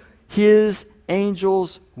 and his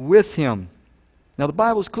angels with him. Now, the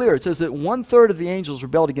Bible's clear. It says that 1/3 of the angels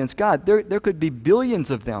rebelled against God. There could be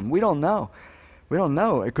billions of them. We don't know. We don't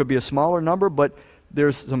know. It could be a smaller number, but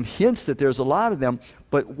there's some hints that there's a lot of them.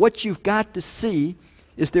 But what you've got to see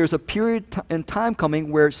is there's a period in time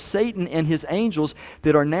coming where Satan and his angels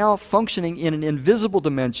that are now functioning in an invisible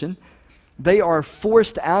dimension, they are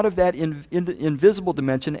forced out of that invisible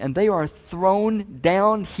dimension, and they are thrown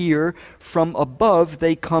down here from above.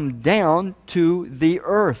 They come down to the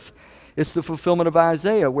earth. It's the fulfillment of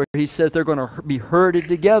Isaiah, where he says they're going to be herded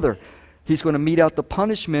together. He's going to mete out the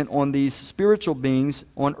punishment on these spiritual beings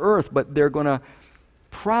on earth, but they're going to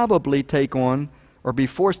probably take on, or be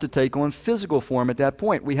forced to take on, physical form at that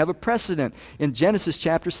point. We have a precedent in Genesis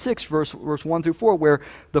chapter 6, verse 1 through 4, where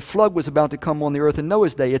the flood was about to come on the earth in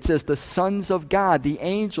Noah's day. It says, the sons of God, the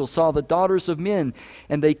angels, saw the daughters of men,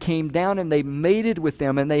 and they came down and they mated with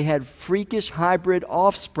them, and they had freakish hybrid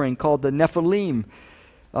offspring called the Nephilim.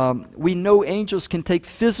 We know angels can take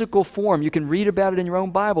physical form. You can read about it in your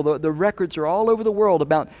own Bible. The records are all over the world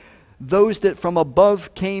about those that from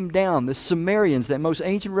above came down, the Sumerians, the most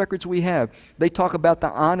ancient records we have. They talk about the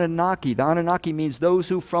Anunnaki. The Anunnaki means those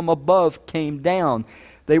who from above came down.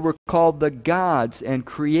 They were called the gods and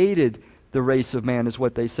created the race of man, is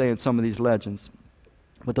what they say in some of these legends.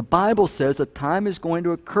 But the Bible says a time is going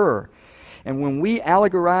to occur. And when we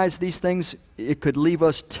allegorize these things, it could leave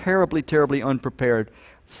us terribly, terribly unprepared.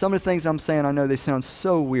 Some of the things I'm saying, I know they sound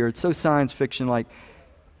so weird, so science fiction-like,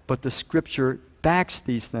 but the Scripture backs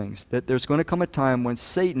these things, that there's going to come a time when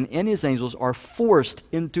Satan and his angels are forced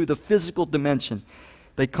into the physical dimension.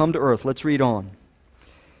 They come to earth. Let's read on.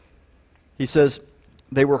 He says,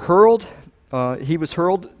 they were hurled, he was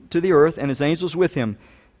hurled to the earth, and his angels with him.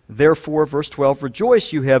 Therefore, verse 12,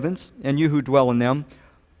 rejoice, you heavens, and you who dwell in them,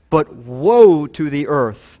 but woe to the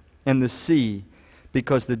earth and the sea,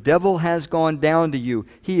 because the devil has gone down to you.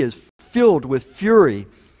 He is filled with fury,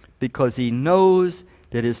 because he knows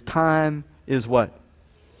that his time is what?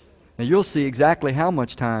 Now you'll see exactly how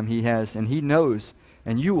much time he has, and he knows,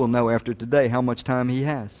 and you will know after today how much time he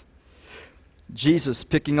has. Jesus,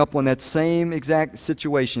 picking up on that same exact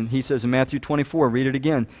situation, he says in Matthew 24, read it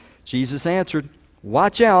again. Jesus answered,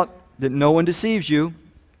 watch out that no one deceives you.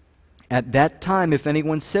 At that time, if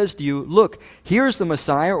anyone says to you, look, here's the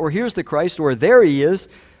Messiah, or here's the Christ, or there he is,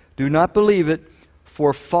 do not believe it.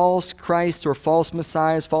 For false Christs or false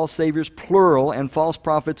messiahs, false saviors, plural, and false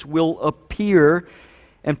prophets will appear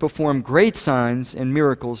and perform great signs and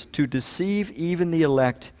miracles to deceive even the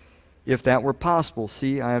elect, if that were possible.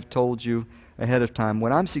 See, I have told you ahead of time.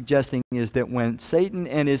 What I'm suggesting is that when Satan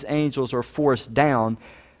and his angels are forced down,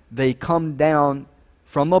 they come down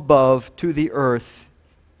from above to the earth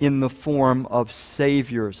in the form of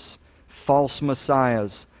saviors, false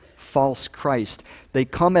messiahs, false Christ. They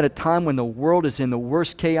come at a time when the world is in the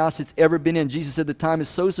worst chaos it's ever been in. Jesus said the time is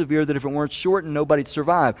so severe that if it weren't shortened, nobody'd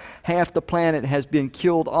survive. Half the planet has been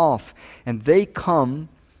killed off. And they come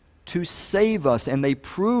to save us, and they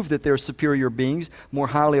prove that they're superior beings, more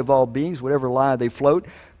highly evolved beings, whatever lie they float,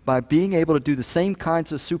 by being able to do the same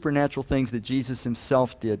kinds of supernatural things that Jesus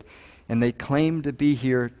himself did. And they claim to be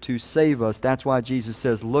here to save us. That's why Jesus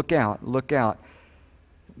says, look out,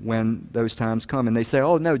 when those times come. And they say,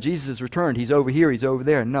 oh no, Jesus has returned, he's over here, he's over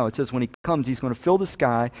there. No, it says when he comes, he's going to fill the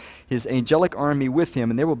sky, his angelic army with him,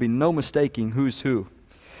 and there will be no mistaking who's who.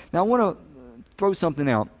 Now I want to throw something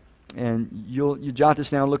out, and you jot this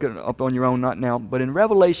down, look it up on your own, not now, but in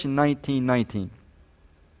Revelation 19:19,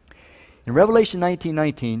 in Revelation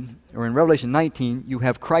 19:19, or in Revelation 19, you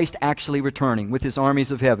have Christ actually returning with his armies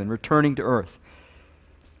of heaven, returning to earth.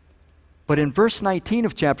 But in verse 19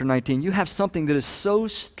 of chapter 19, you have something that is so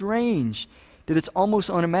strange that it's almost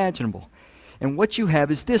unimaginable. And what you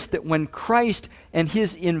have is this, that when Christ and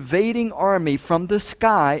his invading army from the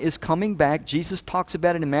sky is coming back, Jesus talks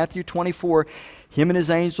about it in Matthew 24, him and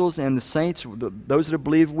his angels and the saints, those that have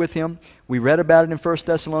believed with him. We read about it in 1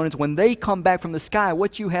 Thessalonians. When they come back from the sky,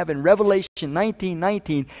 what you have in Revelation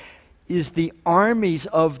 19:19 is the armies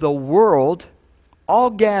of the world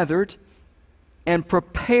all gathered and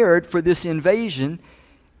prepared for this invasion,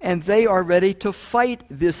 and they are ready to fight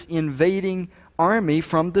this invading army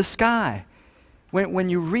from the sky. When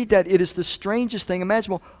you read that, it is the strangest thing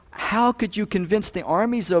imaginable. How could you convince the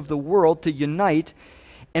armies of the world to unite?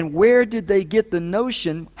 And where did they get the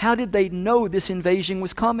notion? How did they know this invasion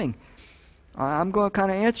was coming? I'm going to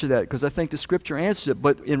kind of answer that because I think the Scripture answers it.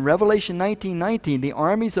 But in Revelation 19:19, the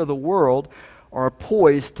armies of the world are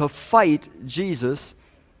poised to fight Jesus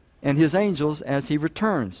and his angels as he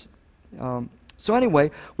returns. So anyway,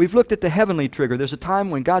 we've looked at the heavenly trigger. There's a time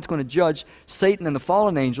when God's going to judge Satan and the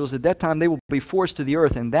fallen angels. At that time, they will be forced to the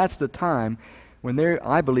earth, and that's the time when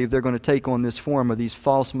I believe they're going to take on this form of these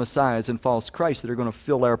false messiahs and false Christs that are going to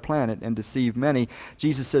fill our planet and deceive many.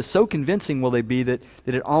 Jesus says, so convincing will they be that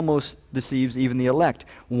it almost deceives even the elect.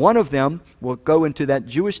 One of them will go into that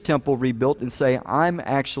Jewish temple rebuilt and say, I'm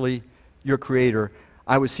actually your creator.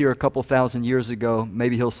 I was here a couple thousand years ago.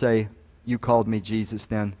 Maybe he'll say, you called me Jesus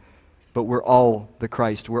then. But we're all the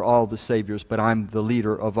Christ. We're all the Saviors, but I'm the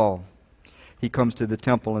leader of all. He comes to the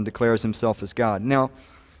temple and declares himself as God. Now,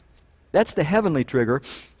 that's the heavenly trigger.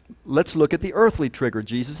 Let's look at the earthly trigger.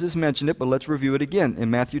 Jesus has mentioned it, but let's review it again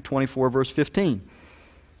in Matthew 24, verse 15.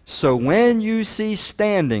 So when you see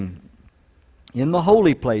standing in the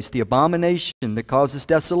holy place the abomination that causes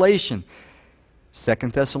desolation, 2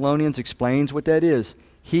 Thessalonians explains what that is.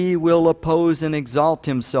 He will oppose and exalt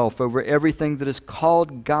himself over everything that is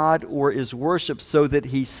called God or is worshipped, so that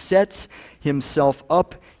he sets himself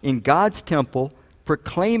up in God's temple,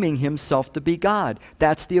 proclaiming himself to be God.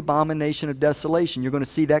 That's the abomination of desolation. You're going to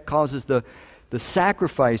see that causes the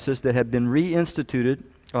sacrifices that have been reinstituted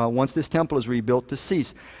once this temple is rebuilt to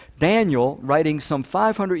cease. Daniel, writing some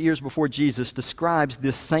 500 years before Jesus, describes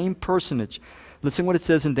this same personage. Listen what it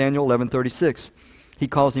says in Daniel 11:36. He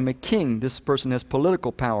calls him a king. This person has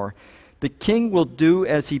political power. The king will do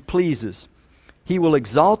as he pleases. He will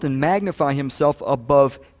exalt and magnify himself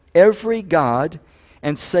above every god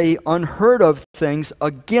and say unheard of things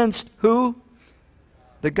against who?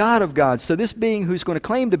 The God of gods. So this being who's going to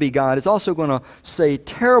claim to be God is also going to say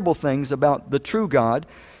terrible things about the true God.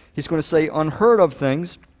 He's going to say unheard of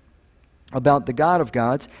things about the God of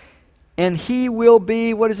gods. And he will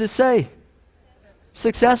be, what does it say?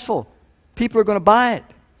 Successful. People are going to buy it.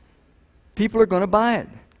 People are going to buy it.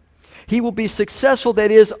 He will be successful, that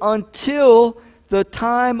is, until the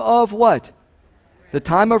time of what? The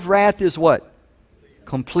time of wrath is what?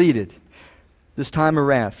 Completed. This time of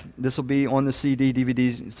wrath. This will be on the CD,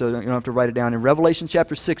 DVD, so you don't have to write it down. In Revelation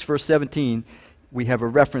chapter 6, verse 17, we have a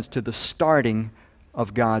reference to the starting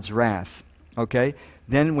of God's wrath. Okay?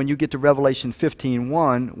 Then when you get to Revelation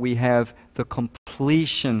 15:1, we have the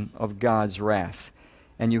completion of God's wrath.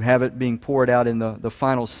 And you have it being poured out in the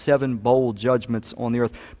final 7 bowl judgments on the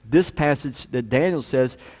earth. This passage that Daniel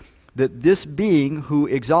says that this being who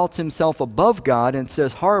exalts himself above God and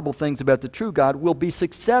says horrible things about the true God will be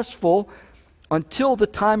successful until the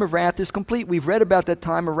time of wrath is complete. We've read about that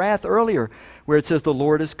time of wrath earlier, where it says the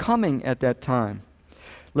Lord is coming at that time.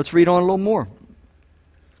 Let's read on a little more.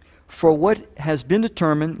 For what has been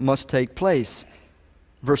determined must take place.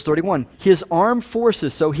 Verse 31, his armed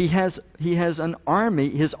forces, so he has an army,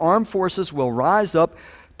 his armed forces will rise up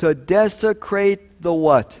to desecrate the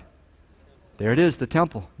what? There it is, the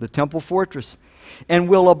temple fortress. And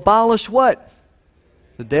will abolish what?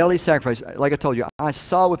 The daily sacrifice. Like I told you, I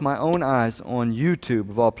saw with my own eyes on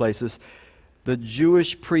YouTube, of all places, the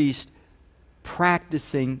Jewish priest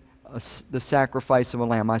practicing the sacrifice of a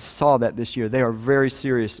lamb. I saw that this year. They are very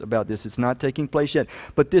serious about this. It's not taking place yet.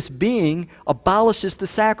 But this being abolishes the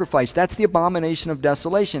sacrifice. That's the abomination of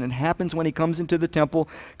desolation. It happens when he comes into the temple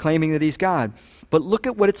claiming that he's God. But look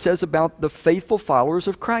at what it says about the faithful followers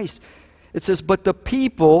of Christ. It says, but the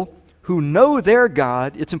people who know their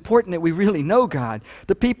God, it's important that we really know God.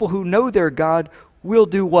 The people who know their God will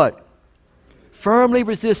do what? Firmly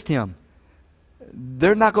resist him.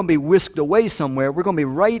 They're not going to be whisked away somewhere. We're going to be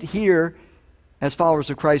right here as followers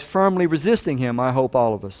of Christ, firmly resisting him, I hope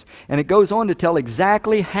all of us. And it goes on to tell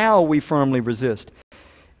exactly how we firmly resist.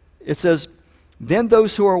 It says, then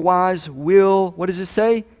those who are wise will, what does it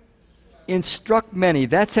say? instruct many.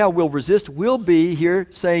 That's how we'll resist. We'll be here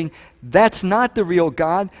saying, that's not the real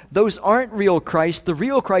God. Those aren't real Christ. The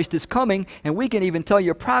real Christ is coming, and we can even tell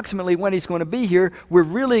you approximately when he's going to be here. We're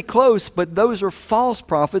really close, but those are false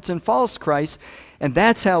prophets and false Christs, and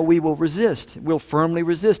that's how we will resist. We'll firmly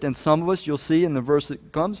resist. And some of us, you'll see in the verse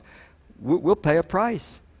that comes, we'll pay a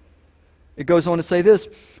price. It goes on to say this,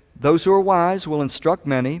 those who are wise will instruct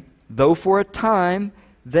many, though for a time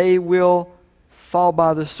they will fall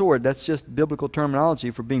by the sword. That's just biblical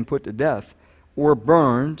terminology for being put to death, or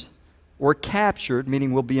burned, or captured,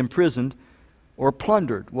 meaning we'll be imprisoned, or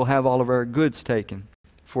plundered. We'll have all of our goods taken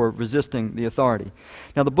for resisting the authority.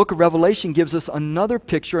 Now, the book of Revelation gives us another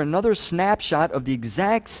picture, another snapshot of the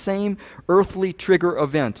exact same earthly trigger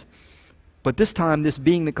event. But this time, this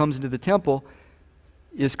being that comes into the temple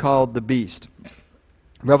is called the beast.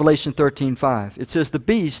 Revelation 13:5. It says, the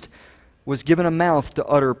beast was given a mouth to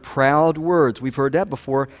utter proud words. We've heard that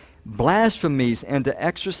before. Blasphemies, and to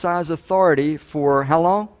exercise authority for how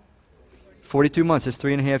long? 42 months. That's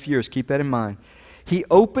 3.5 years. Keep that in mind. He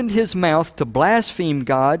opened his mouth to blaspheme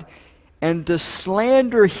God and to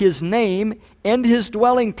slander his name and his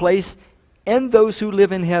dwelling place and those who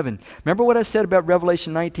live in heaven. Remember what I said about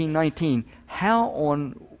Revelation 19:19? How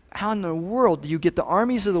in the world do you get the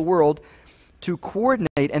armies of the world to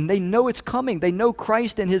coordinate, and they know it's coming. They know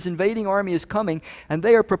Christ and his invading army is coming, and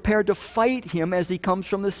they are prepared to fight him as he comes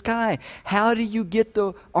from the sky. How do you get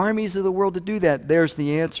the armies of the world to do that? There's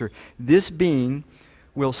the answer. This being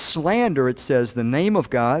will slander, it says, the name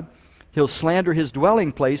of God. He'll slander his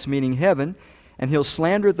dwelling place, meaning heaven, and he'll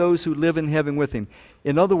slander those who live in heaven with him.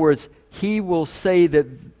 In other words, he will say that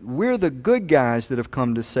we're the good guys that have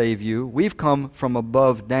come to save you. We've come from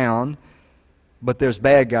above down, but there's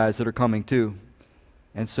bad guys that are coming too.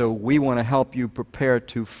 And so we want to help you prepare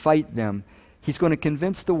to fight them. He's going to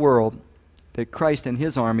convince the world that Christ and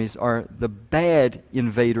his armies are the bad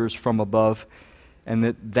invaders from above,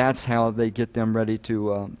 and that's how they get them ready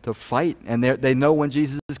to fight. And they know when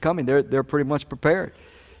Jesus is coming. They're pretty much prepared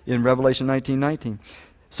in Revelation 19:19.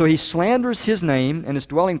 So he slanders his name and his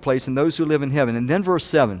dwelling place and those who live in heaven. And then verse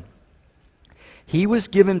 7. He was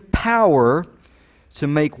given power to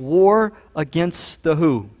make war against the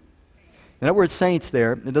who? And that word saints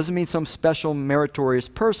there, it doesn't mean some special meritorious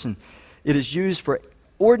person. It is used for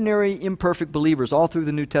ordinary imperfect believers all through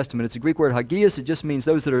the New Testament. It's a Greek word hagios. It just means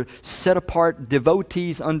those that are set apart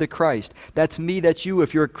devotees unto Christ. That's me, that's you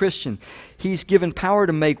if you're a Christian. He's given power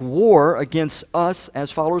to make war against us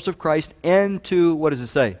as followers of Christ and to, what does it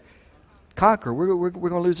say? Conquer. We're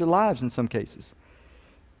going to lose our lives in some cases.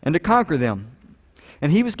 And to conquer them.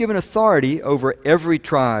 And he was given authority over every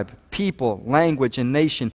tribe, people, language, and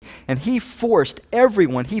nation. And he forced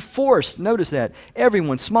everyone, notice that,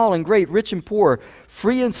 everyone, small and great, rich and poor,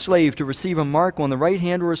 free and slave, to receive a mark on the right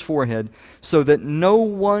hand or his forehead, so that no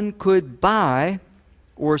one could buy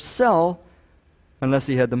or sell unless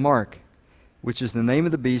he had the mark, which is the name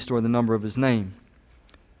of the beast or the number of his name.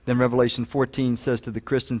 Then Revelation 14 says to the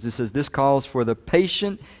Christians, it says, this calls for the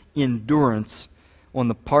patient endurance on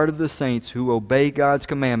the part of the saints who obey God's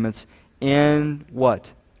commandments and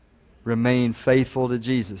what? Remain faithful to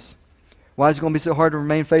Jesus. Why is it going to be so hard to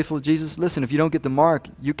remain faithful to Jesus? Listen, if you don't get the mark,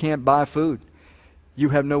 you can't buy food. You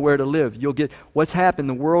have nowhere to live. What's happened?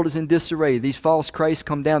 The world is in disarray. These false Christs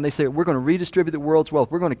come down. They say, we're going to redistribute the world's wealth.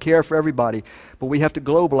 We're going to care for everybody. But we have to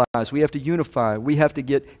globalize. We have to unify. We have to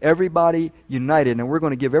get everybody united. And we're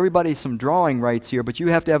going to give everybody some drawing rights here. But you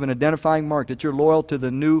have to have an identifying mark that you're loyal to the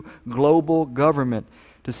new global government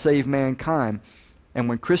to save mankind. And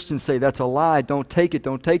when Christians say that's a lie, don't take it,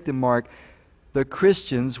 don't take the mark, the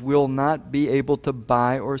Christians will not be able to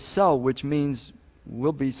buy or sell, which means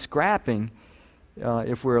we'll be scrapping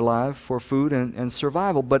if we're alive, for food and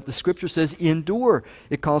survival. But the Scripture says endure.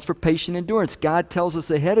 It calls for patient endurance. God tells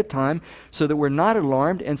us ahead of time so that we're not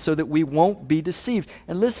alarmed and so that we won't be deceived.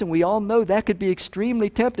 And listen, we all know that could be extremely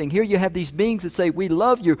tempting. Here you have these beings that say, we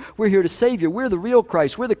love you, we're here to save you, we're the real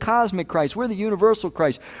Christ, we're the cosmic Christ, we're the universal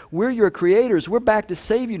Christ, we're your creators, we're back to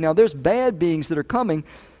save you. Now there's bad beings that are coming,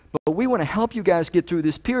 but we want to help you guys get through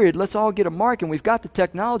this period. Let's all get a mark, and we've got the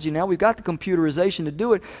technology now. We've got the computerization to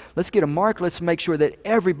do it. Let's get a mark. Let's make sure that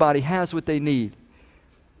everybody has what they need.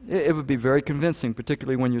 It would be very convincing,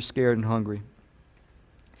 particularly when you're scared and hungry.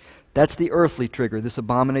 That's the earthly trigger, this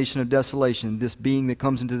abomination of desolation, this being that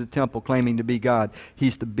comes into the temple claiming to be God.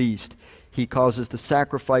 He's the beast. He causes the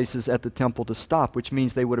sacrifices at the temple to stop, which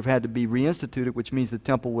means they would have had to be reinstituted, which means the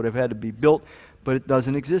temple would have had to be built, but it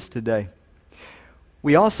doesn't exist today.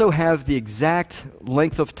 We also have the exact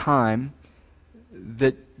length of time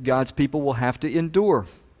that God's people will have to endure.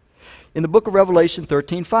 In the book of Revelation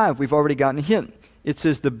 13:5, we've already gotten a hint. it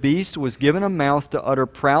says, the beast was given a mouth to utter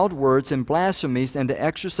proud words and blasphemies and to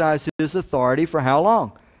exercise his authority for how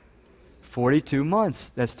long? 42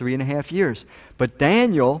 months. That's 3.5 years. But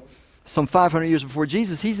Daniel, some 500 years before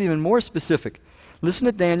Jesus, he's even more specific. Listen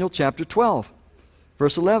to Daniel chapter 12,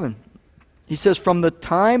 verse 11. He says, from the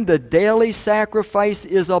time the daily sacrifice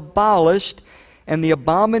is abolished and the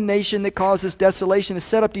abomination that causes desolation is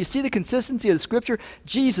set up. Do you see the consistency of the Scripture?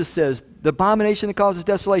 Jesus says, the abomination that causes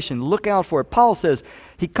desolation, look out for it. Paul says,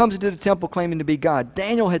 he comes into the temple claiming to be God.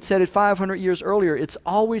 Daniel had said it 500 years earlier. It's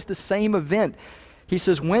always the same event. He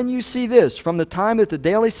says, when you see this, from the time that the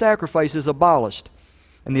daily sacrifice is abolished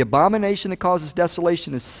and the abomination that causes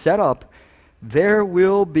desolation is set up, there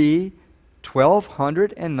will be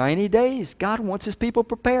 1,290 days. God wants his people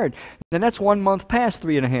prepared. And that's 1 month past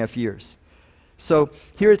 3.5 years. So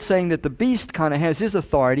here it's saying that the beast kind of has his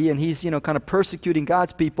authority and he's, kind of persecuting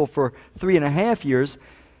God's people for 3.5 years.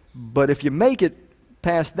 But if you make it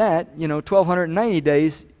past that, 1,290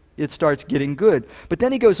 days, it starts getting good. But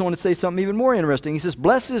then he goes on to say something even more interesting. He says,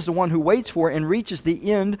 blessed is the one who waits for and reaches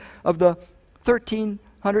the end of the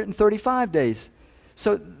 1,335 days.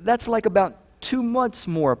 So that's like about 2 months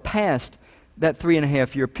more past that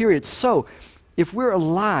 3.5 year period. So if we're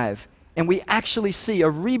alive and we actually see a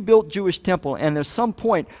rebuilt Jewish temple, and at some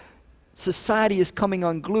point society is coming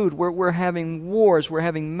unglued, where we're having wars, we're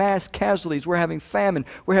having mass casualties, we're having famine,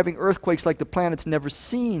 we're having earthquakes like the planet's never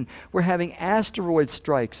seen, we're having asteroid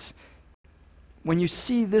strikes. When you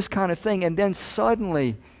see this kind of thing, and then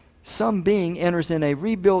suddenly some being enters in a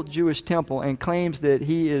rebuilt Jewish temple and claims that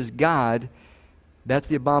he is God, that's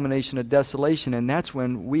the abomination of desolation, and that's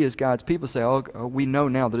when we as God's people say, we know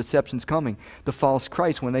now the deception's coming. The false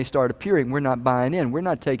Christ, when they start appearing, we're not buying in. We're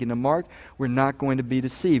not taking the mark. We're not going to be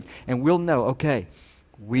deceived. And we'll know, okay,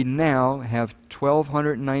 we now have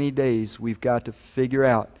 1,290 days we've got to figure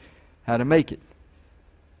out how to make it.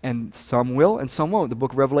 And some will and some won't. The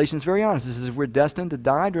book of Revelation is very honest. This is if we're destined to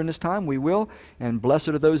die during this time, we will. And blessed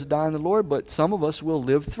are those that die in the Lord, but some of us will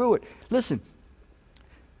live through it. Listen,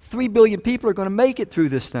 3 billion people are going to make it through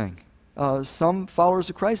this thing. Some followers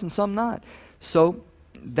of Christ and some not. So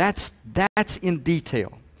that's in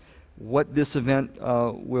detail what this event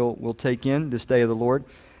will take in, this day of the Lord.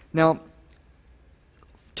 Now,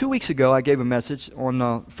 2 weeks ago, I gave a message on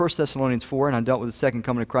 1 Thessalonians 4, and I dealt with the second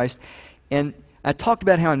coming of Christ. And I talked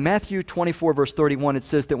about how in Matthew 24, verse 31, it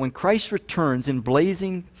says that when Christ returns in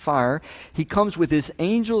blazing fire, he comes with his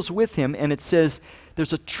angels with him, and it says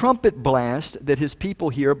there's a trumpet blast that his people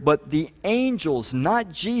hear, but the angels,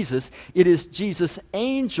 not Jesus, it is Jesus'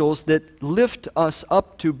 angels that lift us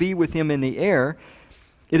up to be with him in the air.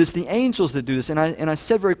 It is the angels that do this. And I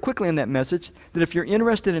said very quickly in that message that if you're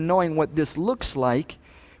interested in knowing what this looks like,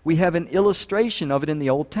 we have an illustration of it in the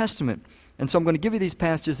Old Testament. And so I'm going to give you these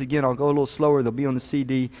passages again. I'll go a little slower. They'll be on the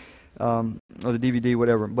CD or the DVD,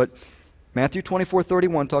 whatever. But Matthew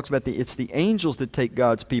 24:31 talks about it's the angels that take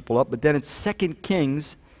God's people up. But then in 2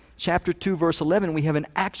 Kings chapter 2, verse 11, we have an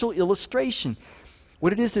actual illustration.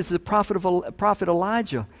 What it is the prophet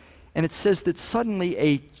Elijah. And it says that suddenly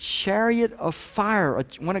a chariot of fire,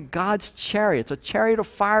 one of God's chariots, a chariot of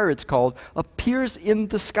fire it's called, appears in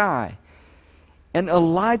the sky. And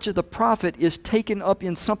Elijah the prophet is taken up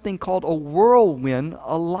in something called a whirlwind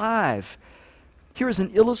alive. Here is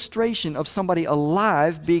an illustration of somebody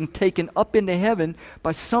alive being taken up into heaven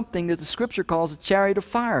by something that the Scripture calls a chariot of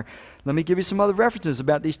fire. Let me give you some other references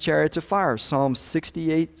about these chariots of fire. Psalm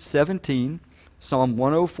 68:17, Psalm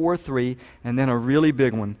 104:3, and then a really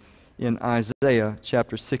big one in Isaiah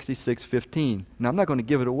chapter 66:15. Now, I'm not going to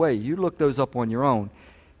give it away. You look those up on your own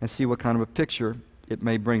and see what kind of a picture it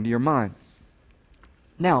may bring to your mind.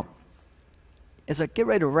 Now, as I get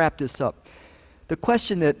ready to wrap this up, the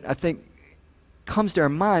question that I think comes to our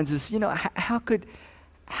minds is, how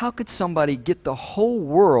could somebody get the whole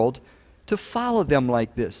world to follow them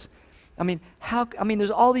like this? I mean,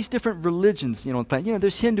 there's all these different religions,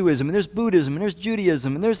 there's Hinduism, and there's Buddhism, and there's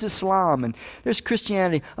Judaism, and there's Islam, and there's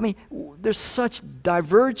Christianity. I mean, there's such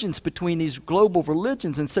divergence between these global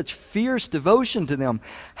religions and such fierce devotion to them.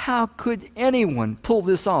 How could anyone pull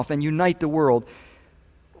this off and unite the world?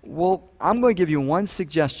 Well, I'm going to give you one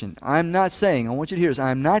suggestion. I want you to hear this,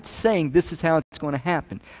 I'm not saying this is how it's going to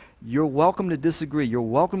happen. You're welcome to disagree. You're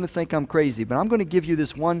welcome to think I'm crazy. But I'm going to give you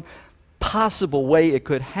this one possible way it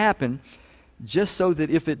could happen, just so that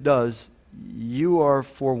if it does, you are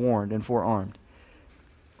forewarned and forearmed.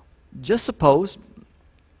 Just suppose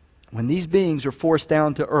when these beings are forced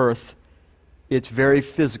down to earth, it's very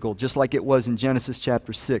physical, just like it was in Genesis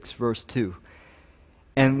chapter 6, verse 2.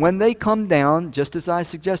 And when they come down, just as I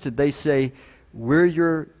suggested, they say, we're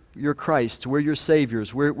your your Christs, we're your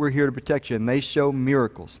Saviors, we're here to protect you, and they show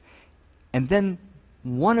miracles. And then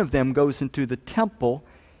one of them goes into the temple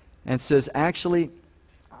and says, actually,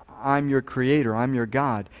 I'm your creator, I'm your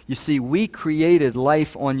God. You see, we created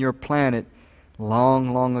life on your planet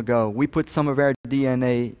long, long ago. We put some of our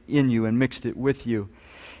DNA in you and mixed it with you.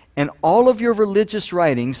 And all of your religious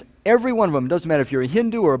writings, every one of them, doesn't matter if you're a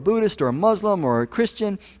Hindu or a Buddhist or a Muslim or a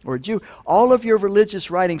Christian or a Jew, all of your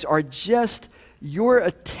religious writings are just your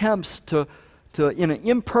attempts to in an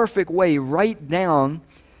imperfect way, write down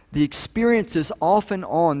the experiences off and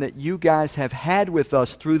on that you guys have had with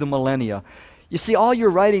us through the millennia. You see, all your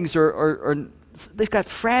writings they've got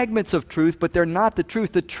fragments of truth, but they're not the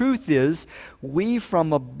truth. The truth is, we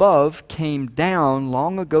from above came down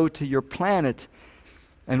long ago to your planet,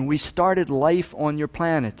 and we started life on your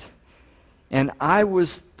planet. And I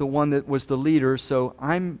was the one that was the leader, so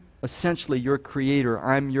I'm essentially your creator.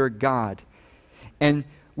 I'm your God. And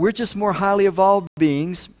we're just more highly evolved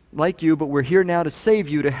beings like you, but we're here now to save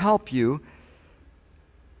you, to help you.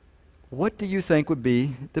 What do you think would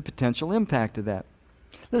be the potential impact of that?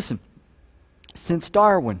 Listen, since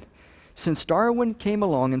Darwin came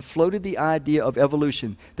along and floated the idea of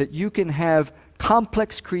evolution, that you can have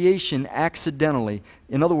complex creation accidentally,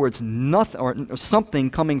 in other words, nothing or something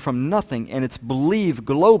coming from nothing, and it's believed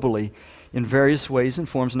globally in various ways and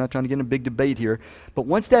forms. I'm not trying to get in a big debate here, but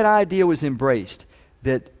once that idea was embraced,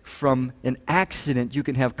 that from an accident you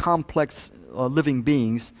can have complex living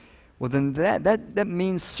beings, well then that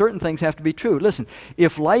means certain things have to be true. Listen,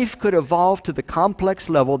 if life could evolve to the complex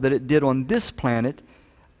level that it did on this planet,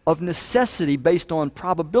 of necessity, based on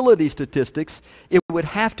probability statistics, it would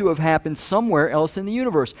have to have happened somewhere else in the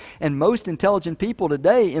universe. And most intelligent people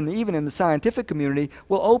today, even in the scientific community,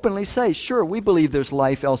 will openly say, sure, we believe there's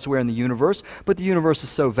life elsewhere in the universe, but the universe is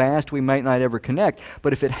so vast we might not ever connect.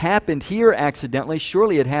 But if it happened here accidentally,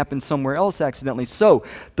 surely it happened somewhere else accidentally. So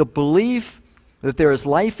the belief that there is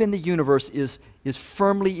life in the universe is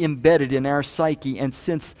firmly embedded in our psyche. And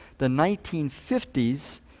since the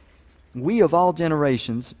 1950s, we of all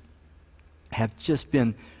generations have just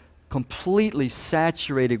been completely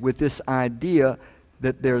saturated with this idea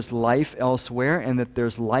that there's life elsewhere and that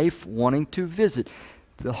there's life wanting to visit.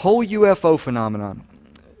 The whole UFO phenomenon,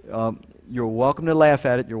 you're welcome to laugh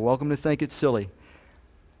at it, you're welcome to think it's silly.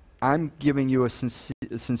 I'm giving you a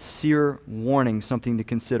sincere warning, something to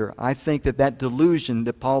consider. I think that delusion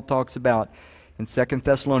that Paul talks about in 2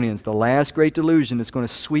 Thessalonians, the last great delusion that's going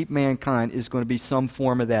to sweep mankind, is going to be some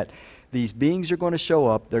form of that. These beings are going to show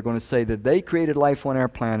up. They're going to say that they created life on our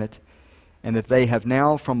planet and that they have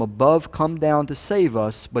now from above come down to save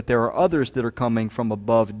us, but there are others that are coming from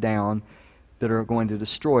above down that are going to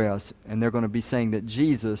destroy us. And they're going to be saying that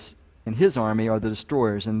Jesus and his army are the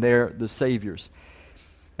destroyers and they're the saviors.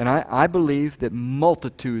 And I believe that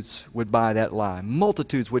multitudes would buy that lie.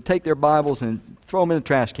 Multitudes would take their Bibles and throw them in the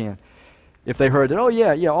trash can if they heard that, oh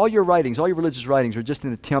yeah, all your writings, all your religious writings are just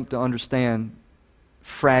an attempt to understand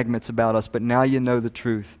fragments about us, but now you know the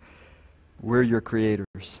truth. We're your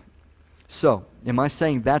creators. So, am I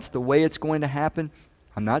saying that's the way it's going to happen?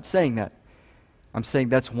 I'm not saying that. I'm saying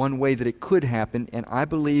that's one way that it could happen, and I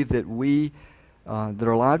believe that we that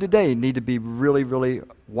are alive today need to be really, really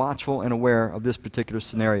watchful and aware of this particular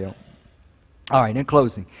scenario. All right, in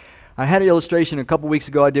closing, I had an illustration a couple weeks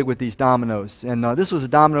ago I did with these dominoes, and this was a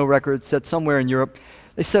domino record set somewhere in Europe.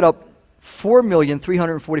 They set up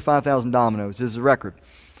 4,345,000 dominoes. This is a record.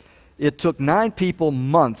 It took 9 people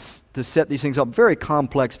months to set these things up. Very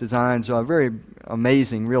complex designs, very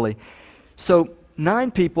amazing, really. So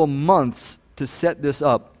 9 people months to set this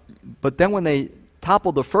up. But then when they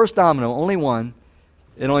toppled the first domino, only one,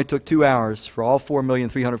 it only took 2 hours for all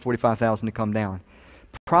 4,345,000 to come down.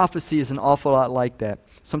 Prophecy is an awful lot like that.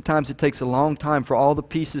 Sometimes it takes a long time for all the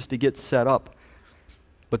pieces to get set up.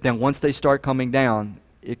 But then once they start coming down,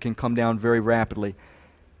 it can come down very rapidly.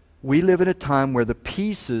 We live in a time where the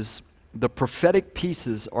pieces, the prophetic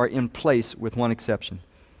pieces, are in place with one exception.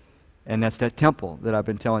 And that's that temple that I've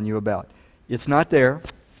been telling you about. It's not there.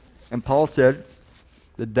 And Paul said,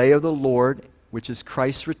 the day of the Lord, which is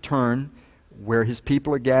Christ's return, where his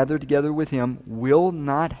people are gathered together with him, will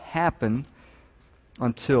not happen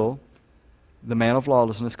until the man of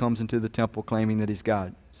lawlessness comes into the temple claiming that he's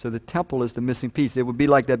God. So the temple is the missing piece. It would be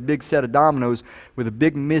like that big set of dominoes with a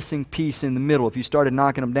big missing piece in the middle. If you started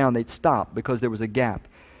knocking them down, they'd stop because there was a gap.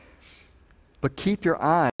 But keep your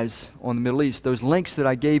eyes on the Middle East. Those links that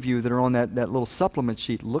I gave you that are on that little supplement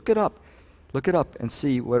sheet, look it up. Look it up and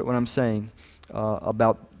see what I'm saying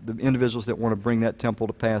about the individuals that want to bring that temple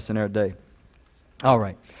to pass in our day. All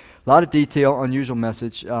right. A lot of detail, unusual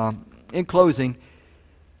message. In closing,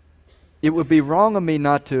 it would be wrong of me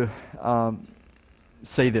not to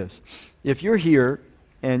say this. If you're here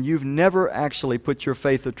and you've never actually put your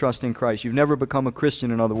faith or trust in Christ, you've never become a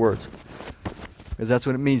Christian, in other words, because that's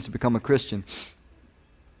what it means to become a Christian,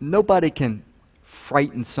 nobody can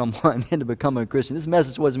frighten someone into becoming a Christian. This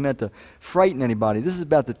message wasn't meant to frighten anybody. This is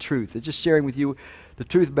about the truth. It's just sharing with you the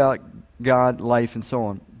truth about God, life, and so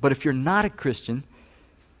on. But if you're not a Christian,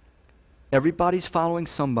 everybody's following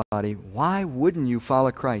somebody. Why wouldn't you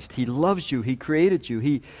follow Christ? He loves you. He created you.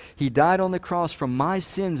 He died on the cross for my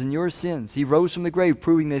sins and your sins. He rose from the grave,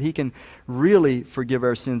 proving that He can really forgive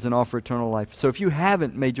our sins and offer eternal life. So if you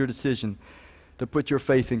haven't made your decision to put your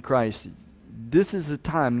faith in Christ, this is a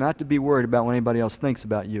time not to be worried about what anybody else thinks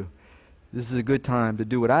about you. This is a good time to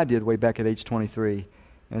do what I did way back at age 23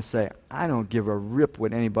 and say, I don't give a rip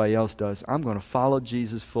what anybody else does. I'm going to follow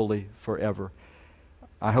Jesus fully forever.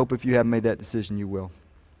 I hope if you haven't made that decision, you will.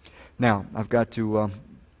 Now, I've got to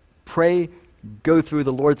pray, go through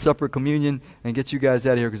the Lord's Supper, communion, and get you guys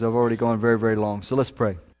out of here because I've already gone very, very long. So let's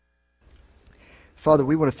pray. Father,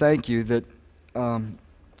 we want to thank you that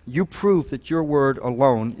you prove that your word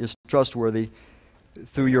alone is trustworthy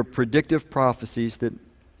through your predictive prophecies that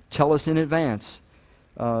tell us in advance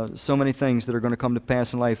so many things that are going to come to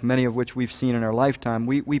pass in life, many of which we've seen in our lifetime.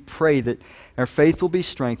 We pray that our faith will be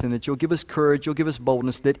strengthened, that you'll give us courage, you'll give us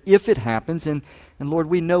boldness, that if it happens, and Lord,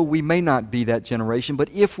 we know we may not be that generation, but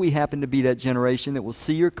if we happen to be that generation that will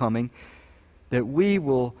see your coming, that we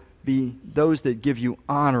will be those that give you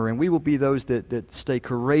honor, and we will be those that stay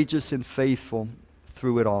courageous and faithful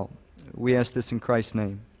through it all. We ask this in Christ's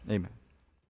name. Amen.